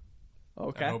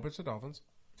 Okay. I hope it's the Dolphins.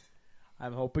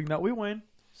 I'm hoping that we win.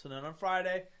 So then on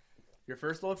Friday, your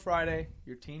first load Friday,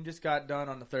 your team just got done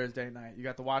on the Thursday night. You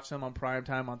got to watch them on prime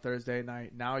time on Thursday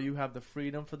night. Now you have the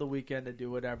freedom for the weekend to do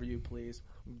whatever you please.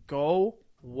 Go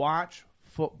watch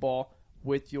football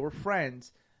with your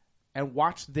friends and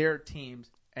watch their teams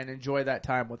and enjoy that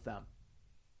time with them.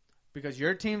 Because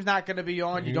your team's not going to be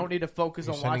on. You don't need to focus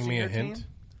on sending watching me your a hint? team.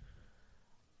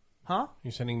 Huh?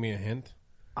 You sending me a hint?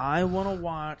 I want to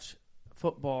watch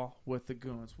football with the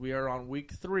Goons. We are on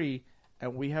week 3,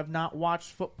 and we have not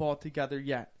watched football together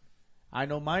yet. I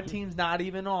know my team's not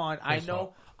even on. I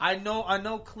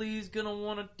know Clee's gonna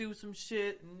want to do some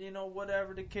shit, and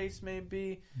whatever the case may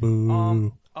be.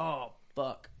 Boo. Oh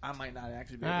fuck! I might not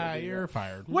actually be able to do You're that.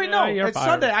 fired. Wait, Yeah, no, you're it's fired.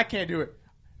 Sunday. I can't do it.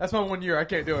 That's my 1 year. I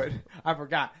can't do it. I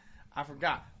forgot.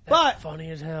 But Funny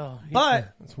as hell.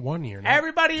 That's 1 year. Not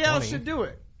everybody else 20. should do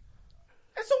it.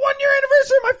 It's the 1 year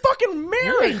anniversary of my fucking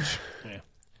marriage. Yeah.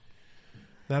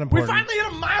 Not We important. finally hit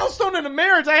a milestone in a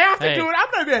marriage. I have to Hey. do it.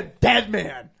 I'm gonna be a dead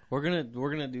man. We're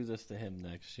gonna do this to him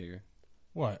next year.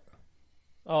 What?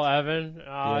 Oh, Evan?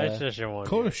 Oh, Yeah. it's just your one.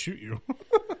 Chloe will shoot you.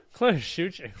 Chloe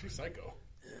shoot you. She's psycho.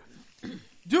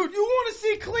 Dude, you want to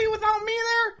see Clee without me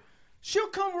there? She'll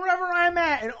come wherever I'm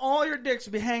at, and all your dicks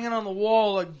will be hanging on the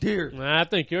wall like deer. I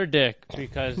think you're dick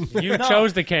because you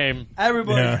chose to came.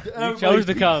 Everybody, Yeah. You chose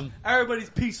to come. Everybody's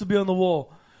piece will be on the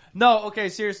wall. No, okay,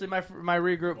 seriously, my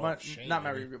regroup, shame, not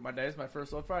my maybe. regroup Monday. It's my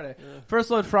first load Friday. First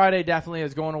load Friday definitely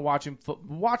is going to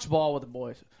watch ball with the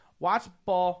boys. Watch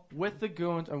ball with the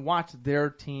Goons and watch their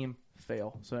team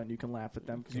fail, so then you can laugh at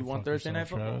them because you Go won fuck Thursday night yourself,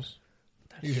 football. Travis.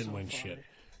 You didn't win shit.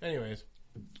 Anyways,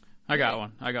 I got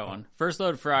one. First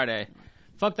load Friday.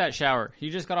 Fuck that shower. You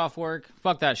just got off work.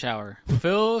 Fuck that shower.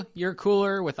 Fill your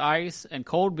cooler with ice and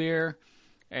cold beer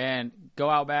and go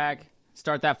out back.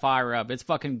 Start that fire up. It's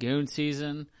fucking Goon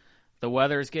season. The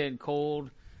weather's getting cold.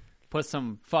 Put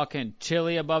some fucking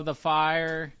chili above the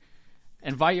fire.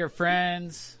 Invite your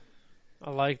friends. I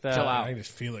like that. Chill out. I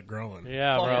just feel it growing.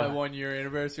 Yeah, Fuck my bro. 1 year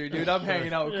anniversary, dude. I'm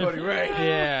hanging out with Cody Ray.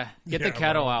 Yeah. Get the Yeah,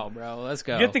 kettle bro. out, bro. Let's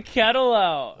go. Get the kettle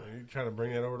out. Are you trying to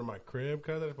bring that over to my crib?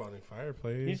 Cause there's about a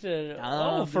fireplace. He said,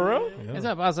 "Oh, for real? Yeah. It's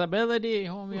a possibility,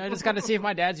 homie. I just got to see if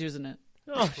my dad's using it.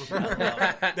 Oh,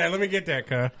 Yeah, let me get that,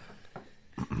 cuh.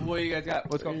 What do you guys got?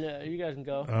 What's going on? yeah, you guys can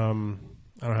go."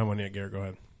 I don't have one yet, Garrett. Go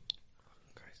ahead.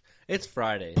 It's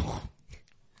Friday.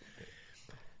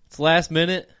 It's last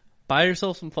minute. Buy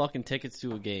yourself some fucking tickets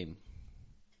to a game.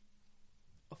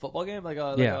 A football game? Like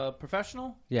a Yeah.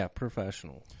 professional? Yeah,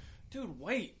 professional. Dude,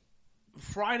 wait.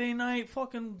 Friday night,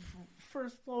 fucking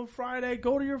first load Friday,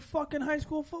 go to your fucking high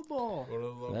school football.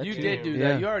 That's You it. did do Yeah.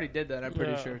 that. You already did that, I'm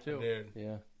pretty Yeah. sure, too. Dude.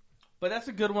 Yeah. But that's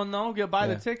a good one, though. Buy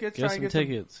Yeah. the tickets. Get try some and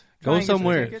tickets. try Go and get some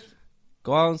somewhere. tickets.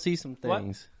 Go out and see some What?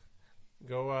 things.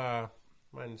 Go.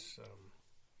 Mine's.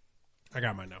 I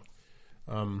got mine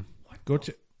now. Go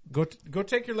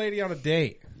take your lady on a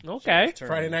date. Okay.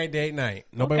 Friday night date night.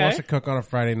 Nobody Okay. wants to cook on a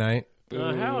Friday night. Hell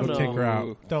Go no. take her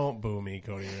out. Don't boo me,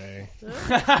 Cody Ray. Oh,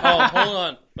 hold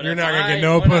on. But You're if not gonna I- get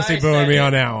no when pussy I booing said me it-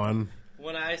 on that one.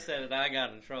 When I said it, I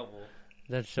got in trouble.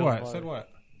 That's so What? funny. Said what?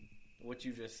 What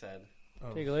you just said.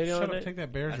 Oh, Take a lady shut on up. it? Take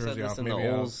that Bears I said jersey this off. in the Maybe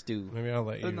I'll, old stew. maybe I'll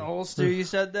let you. In the old stew, you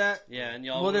said that? Yeah, and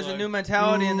y'all Well, were there's a like, new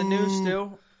mentality in the new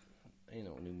stew. Ain't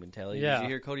no new mentality. Yeah. Did you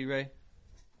hear Cody Ray?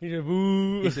 He said,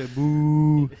 "Boo." He said,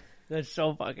 boo. That's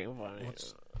so fucking funny.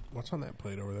 What's on that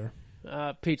plate over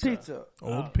there? Pizza. Pizza.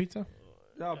 Old pizza?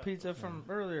 No, pizza from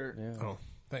earlier. Yeah. Oh,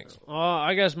 thanks.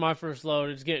 I guess my first load.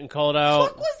 It's getting cold out.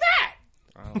 What was that?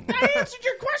 I answered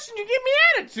your question. You gave me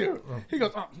attitude. He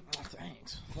goes, oh,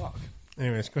 thanks. Fuck.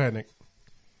 Anyways, go ahead, Nick.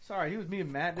 Sorry, he was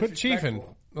being mad. Quit disrespectful.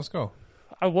 chiefing. Let's go.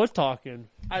 I was talking.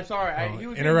 I'm sorry. He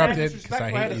was interrupted, being 'cause I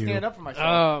disrespectful. I had hate to you. stand up for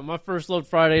myself. My first load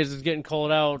Fridays is getting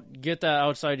cold out. Get that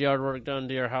outside yard work done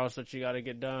to your house that you got to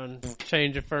get done.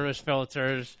 Change your furnace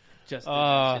filters. Just did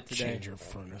that shit today. Change your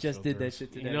furnace. Just did that filters.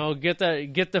 shit today. You know, get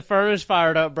the furnace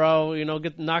fired up, bro. You know,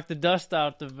 knock the dust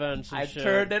out the vents and I shit.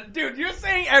 turned it. Dude, you're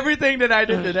saying everything that I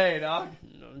did today, dog.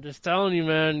 I'm just telling you,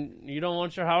 man. You don't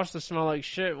want your house to smell like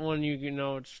shit when you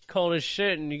know it's cold as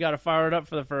shit and you got to fire it up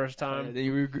for the first time.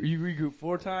 You regrouped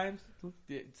 4 times?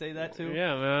 Say that too?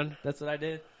 Yeah, man. That's what I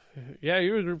did? Yeah,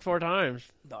 you regrouped 4 times.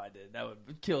 No, I did. That would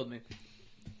have killed me.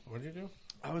 What did you do?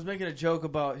 I was making a joke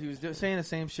about he was saying the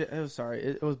same shit. It was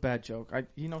it was a bad joke.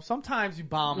 Sometimes you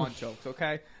bomb on jokes,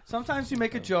 okay? Sometimes you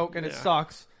make a joke and it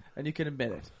sucks and you can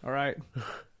admit it, all right?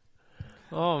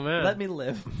 Oh man. Let me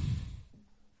live.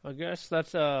 I guess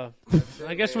that's I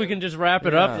guess we can just wrap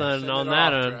it up then on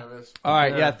that end. All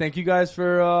right, yeah. Thank you guys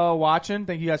for watching.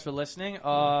 Thank you guys for listening.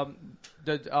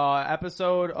 The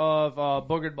episode of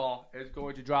Boogered Ball is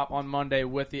going to drop on Monday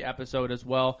with the episode as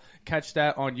well. Catch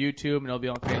that on YouTube, and it'll be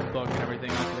on Facebook and everything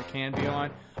else that it can be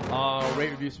on. Rate,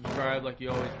 review, subscribe like you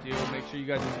always do. Make sure you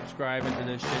guys are subscribing to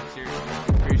this shit.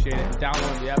 Seriously, appreciate it. And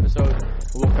download the episode.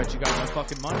 We'll catch you guys on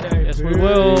fucking Monday. Yes, we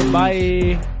will.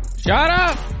 Bye. Shut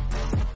up!